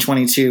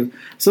 2022.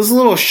 So it's a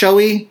little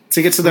showy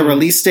to get to the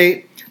release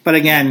date. But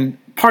again,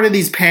 part of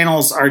these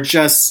panels are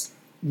just,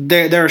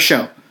 they're a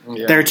show.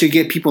 Yeah. They're to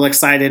get people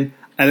excited.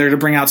 They're to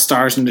bring out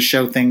stars and to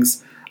show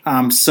things.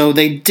 So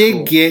they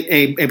did get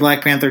a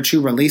Black Panther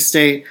 2 release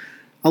date.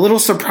 A little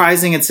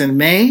surprising it's in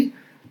May.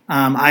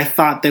 I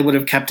thought they would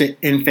have kept it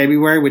in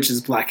February, which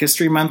is Black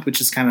History Month, which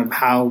is kind of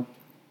how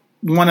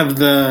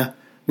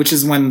which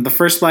is when the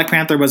first Black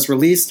Panther was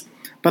released.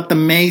 But the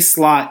May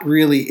slot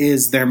really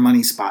is their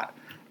money spot.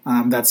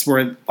 That's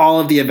where all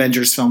of the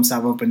Avengers films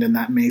have opened, in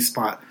that May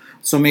spot.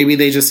 So maybe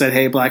they just said,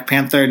 hey, Black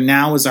Panther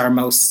now is our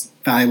most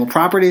valuable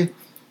property.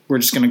 We're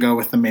just going to go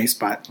with the May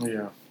spot.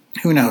 Yeah.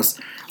 Who knows?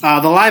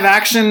 The live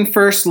action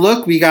first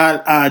look, we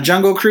got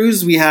Jungle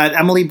Cruise. We had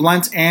Emily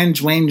Blunt and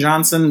Dwayne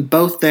Johnson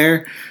both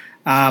there.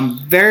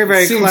 Very,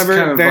 very clever.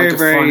 Kind of very, like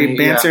very funny,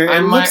 banter. Yeah.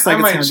 I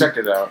might check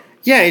it out.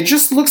 Yeah, it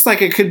just looks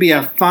like it could be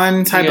a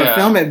fun type of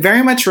film. It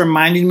very much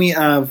reminded me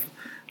of,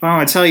 I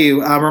want to tell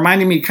you,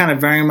 reminded me kind of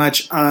very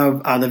much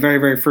of the very,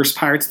 very first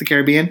Pirates of the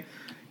Caribbean.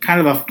 Kind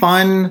of a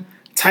fun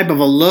type of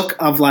a look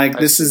of like,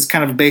 this is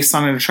kind of based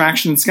on an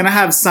attraction. It's going to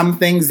have some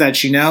things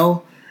that you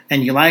know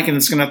and you like, and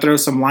it's going to throw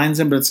some lines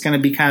in, but it's going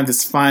to be kind of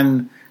this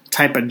fun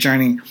type of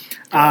journey.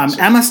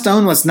 Emma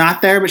Stone was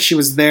not there, but she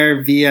was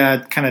there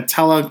via kind of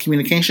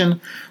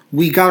telecommunication.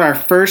 We got our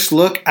first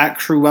look at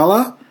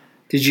Cruella.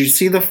 Did you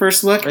see the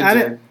first look at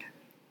it?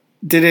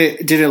 Did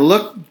it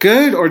look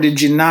good, or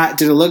did you not?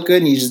 Did it look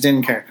good and you just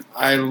didn't care?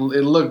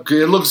 It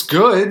looks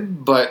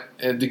good, but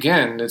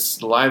again,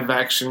 it's live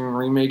action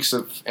remakes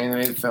of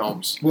animated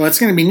films. Well, it's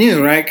going to be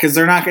new, right? Because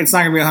it's not going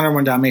to be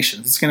 101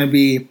 Dalmatians. It's going to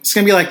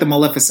be like the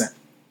Maleficent.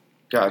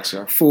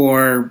 Gotcha.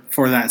 For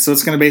that, so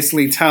it's going to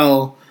basically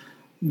tell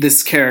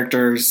this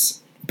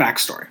character's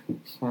backstory.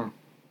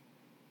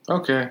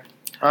 Okay,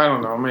 I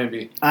don't know.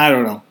 Maybe I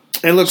don't know.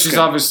 It looks. She's good.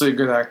 Obviously a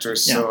good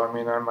actress, so I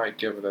mean, I might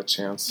give it a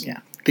chance.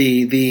 Yeah.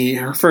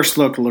 Her first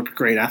look looked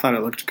great. I thought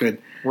it looked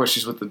good. Where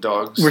she's with the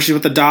dogs. Where she's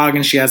with the dog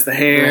and she has the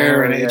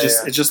hair, and it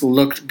just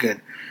looked good.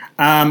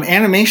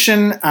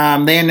 Animation.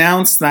 They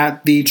announced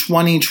that the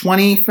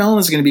 2020 film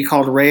is going to be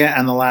called Raya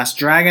and the Last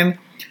Dragon.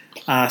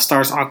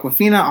 Stars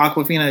Awkwafina.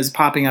 Awkwafina is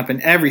popping up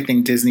in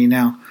everything Disney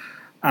now.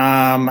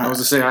 I was going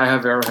to say, I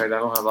have Arrowhead. I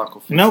don't have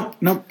Awkwafina.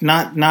 Nope.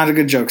 Not a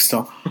good joke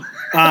still.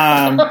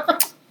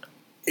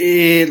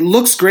 It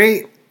looks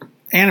great.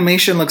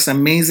 Animation looks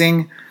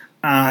amazing.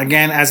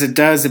 Again, as it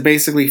does, it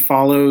basically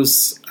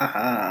follows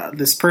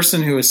this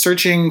person who is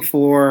searching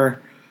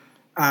for...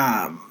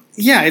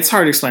 it's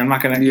hard to explain. I'm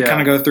not going to kind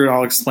of go through it.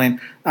 I'll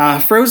explain.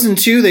 Frozen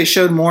 2, they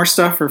showed more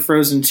stuff for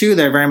Frozen 2.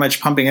 They're very much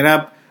pumping it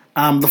up.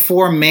 The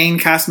 4 main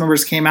cast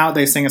members came out.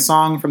 They sang a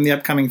song from the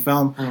upcoming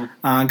film.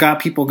 Got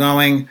people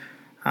going.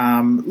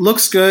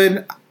 Looks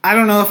good. I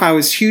don't know if I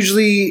was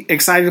hugely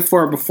excited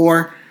for it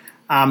before.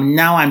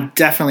 Now I'm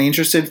definitely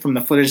interested from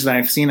the footage that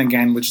I've seen,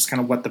 again, which is kind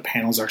of what the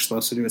panels are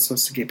supposed to do. It's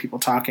supposed to get people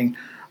talking.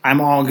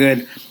 I'm all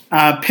good.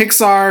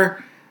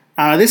 Pixar,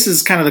 this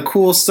is kind of the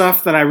cool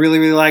stuff that I really,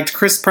 really liked.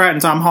 Chris Pratt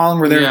and Tom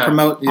Holland were there to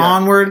promote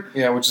Onward.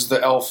 Yeah, which is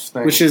the elf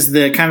thing. Which is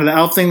the kind of the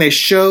elf thing. They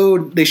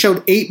showed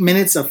 8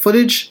 minutes of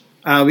footage.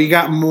 We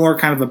got more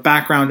kind of a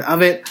background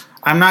of it.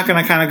 I'm not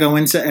going to kind of go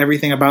into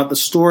everything about the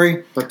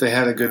story. But they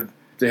had a good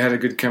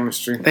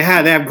chemistry. They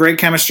have great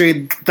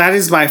chemistry. That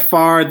is by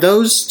far,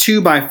 those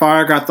two by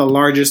far got the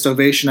largest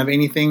ovation of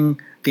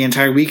anything the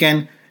entire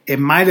weekend. It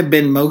might have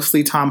been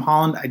mostly Tom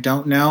Holland. I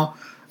don't know.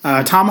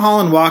 Tom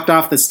Holland walked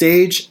off the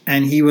stage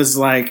and he was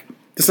like,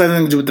 this had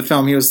nothing to do with the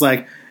film. He was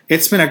like,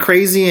 it's been a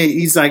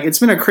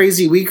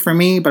crazy week for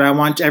me, but I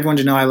want everyone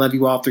to know I love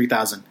you all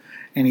 3,000.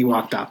 And he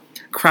walked off.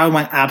 Crowd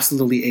went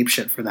absolutely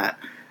apeshit for that.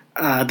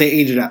 They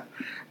ate it up.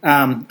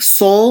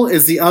 Soul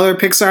is the other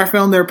Pixar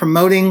film they're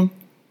promoting.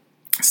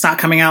 It's not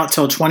coming out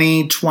till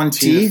 2020.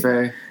 Tina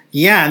Fey.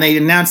 Yeah, and they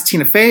announced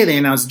Tina Fey. They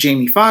announced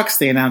Jamie Foxx.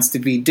 They announced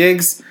Daveed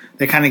Diggs.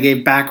 They kind of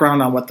gave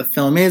background on what the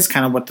film is,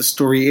 kind of what the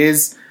story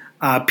is.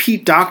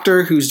 Pete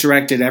Docter, who's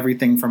directed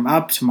everything from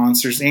Up to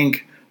Monsters,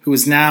 Inc., who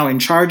is now in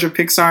charge of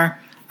Pixar.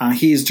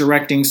 He's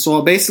directing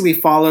Soul. Basically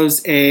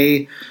follows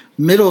a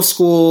middle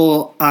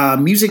school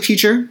music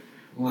teacher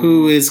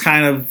who is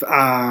kind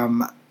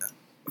of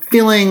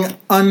feeling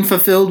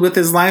unfulfilled with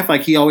his life.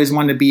 Like he always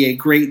wanted to be a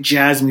great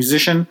jazz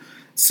musician.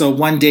 So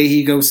one day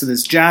he goes to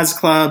this jazz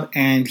club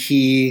and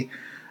he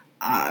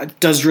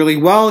does really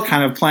well,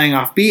 kind of playing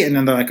off beat, and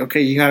then they're like,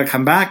 okay, you got to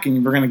come back,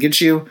 and we're going to get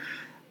you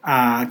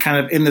kind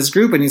of in this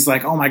group. And he's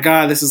like, oh my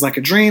god, this is like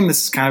a dream.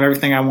 This is kind of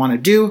everything I want to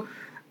do.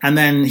 And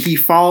then he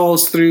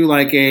falls through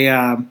like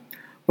a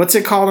what's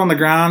it called on the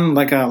ground,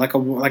 like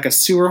a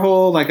sewer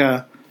hole, like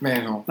a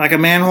manhole.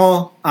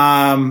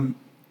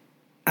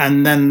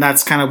 And then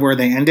that's kind of where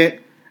they end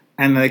it.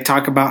 And they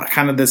talk about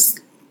kind of this.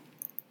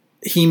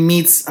 He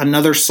meets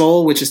another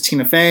soul, which is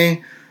Tina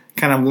Fey.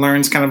 Kind of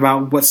learns kind of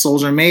about what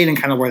souls are made and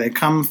kind of where they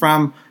come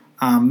from.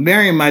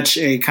 Very much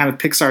a kind of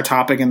Pixar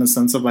topic in the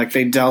sense of like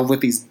they delve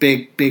with these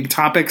big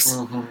topics,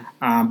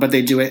 but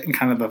they do it in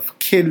kind of a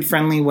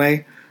kid-friendly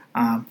way.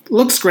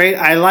 Looks great.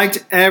 I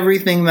liked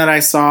everything that I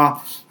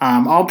saw.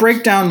 I'll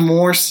break down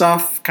more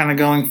stuff kind of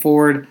going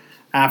forward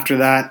after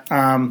that.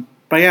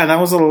 But yeah, that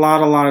was a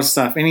lot of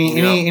stuff.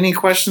 Any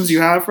questions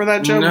you have for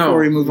that, Joe, before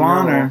we move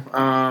on?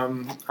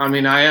 Or? I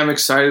mean, I am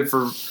excited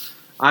for...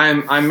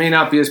 I may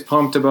not be as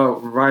pumped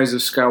about Rise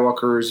of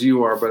Skywalker as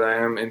you are, but I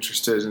am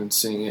interested in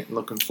seeing it and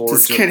looking forward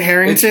to it. Does Kit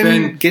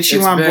Harington get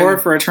you on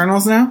board for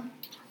Eternals now?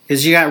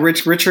 Because you got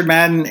Richard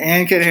Madden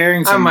and Kit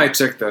Harington. I might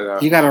check that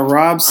out. You got a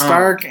Rob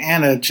Stark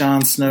and a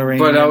Jon Snow.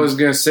 But I was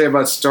going to say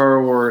about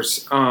Star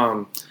Wars,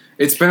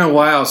 it's been a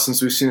while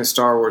since we've seen a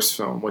Star Wars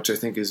film, which I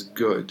think is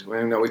good.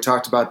 We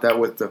talked about that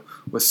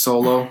with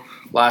Solo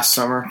last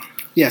summer.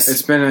 Yes.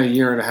 It's been a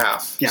year and a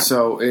half. Yeah.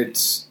 So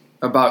it's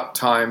about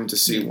time to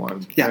see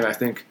one. Yeah. And I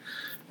think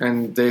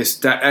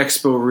that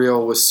expo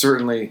reel was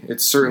certainly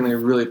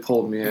really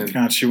pulled me in.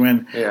 Got you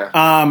in. Yeah.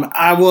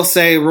 I will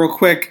say real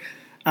quick,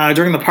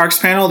 during the Parks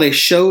panel, they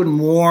showed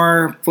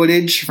more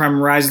footage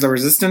from Rise of the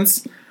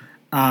Resistance.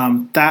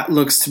 That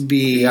looks to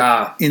be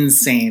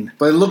insane.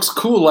 But it looks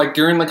cool, like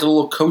you're in like a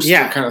little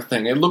coaster kind of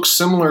thing. It looks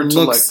similar to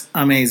looks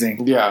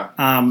amazing. Yeah.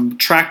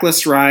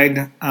 Trackless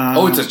ride.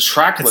 It's a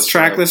trackless It's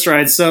trackless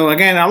ride. So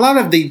again, a lot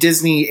of the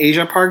Disney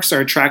Asia parks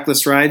are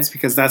trackless rides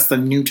because that's the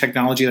new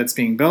technology that's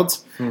being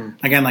built.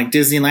 Again, like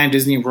Disneyland,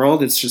 Disney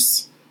World, it's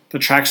just the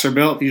tracks are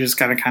built. You just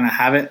got to kind of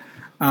have it.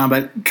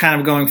 But kind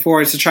of going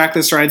forward, it's a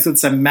trackless ride. So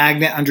it's a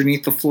magnet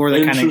underneath the floor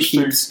that kind of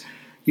keeps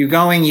you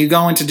going. You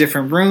go into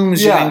different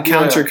rooms. You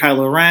encounter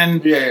Kylo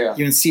Ren. Yeah.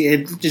 You can see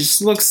it.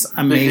 Just looks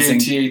amazing.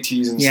 Big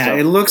AT-ATs and stuff. Yeah,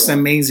 it looks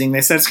amazing.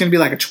 They said it's going to be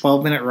like a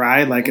 12-minute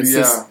ride. Like it's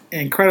this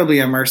incredibly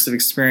immersive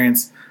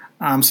experience.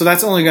 So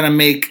that's only going to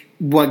make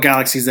what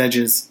Galaxy's Edge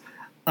is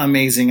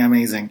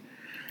amazing.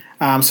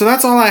 So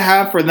that's all I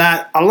have for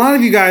that. A lot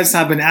of you guys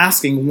have been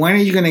asking, when are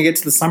you going to get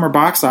to the summer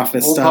box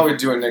office stuff? We'll probably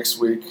do it next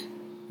week.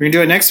 We're going to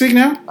do it next week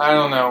now? I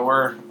don't know.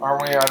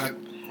 Aren't we out of...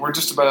 We're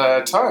just about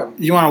out of time.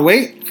 You want to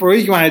wait for a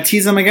week? You want to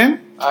tease them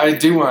again? I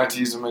do want to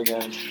tease them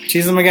again.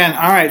 Tease them again.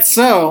 All right,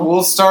 so...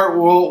 We'll start...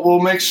 We'll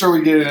make sure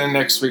we get it in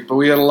next week, but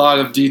we had a lot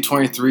of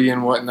D23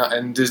 and whatnot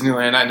in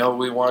Disneyland. I know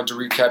we wanted to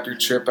recap your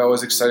trip. I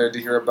was excited to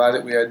hear about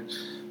it. We had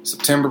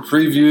September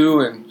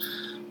preview, and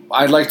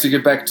I'd like to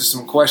get back to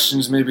some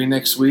questions maybe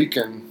next week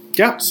and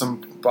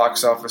some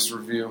box office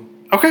review.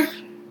 Okay.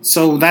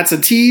 So that's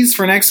a tease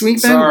for next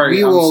week then? Sorry,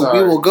 we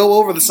will go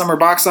over the summer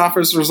box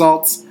office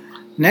results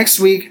next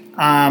week.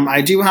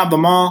 I do have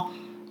them all,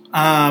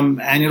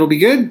 and it'll be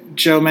good.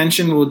 Joe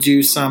mentioned we'll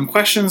do some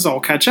questions. I'll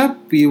catch up.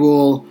 We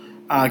will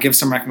give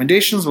some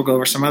recommendations. We'll go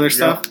over some other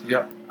stuff.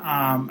 Yep.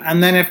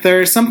 And then if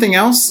there's something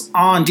else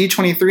on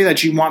D23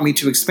 that you want me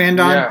to expand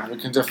on, we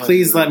can definitely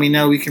please let me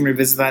know. We can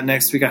revisit that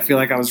next week. I feel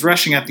like I was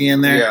rushing at the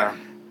end there. Yeah.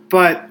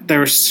 But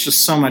there was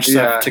just so much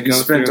stuff to go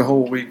through. We spent a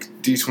whole week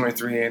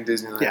D23 and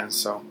Disneyland,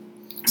 so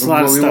it's a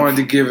lot of stuff. We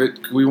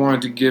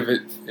wanted to give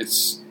it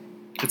its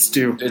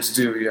due. It's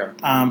due,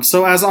 yeah.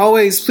 So as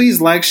always,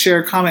 please like,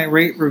 share, comment,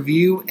 rate,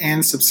 review,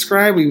 and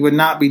subscribe. We would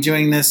not be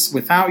doing this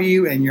without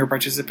you and your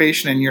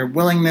participation and your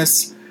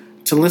willingness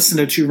to listen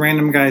to two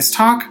random guys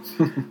talk.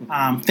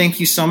 Thank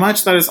you so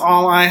much. That is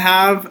all I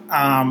have.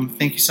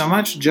 Thank you so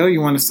much. Joe,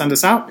 you want to send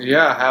us out?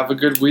 Yeah, have a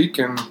good week,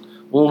 and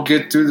we'll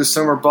get through the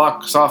summer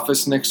box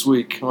office next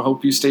week. I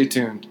hope you stay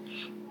tuned.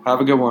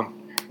 Have a good one.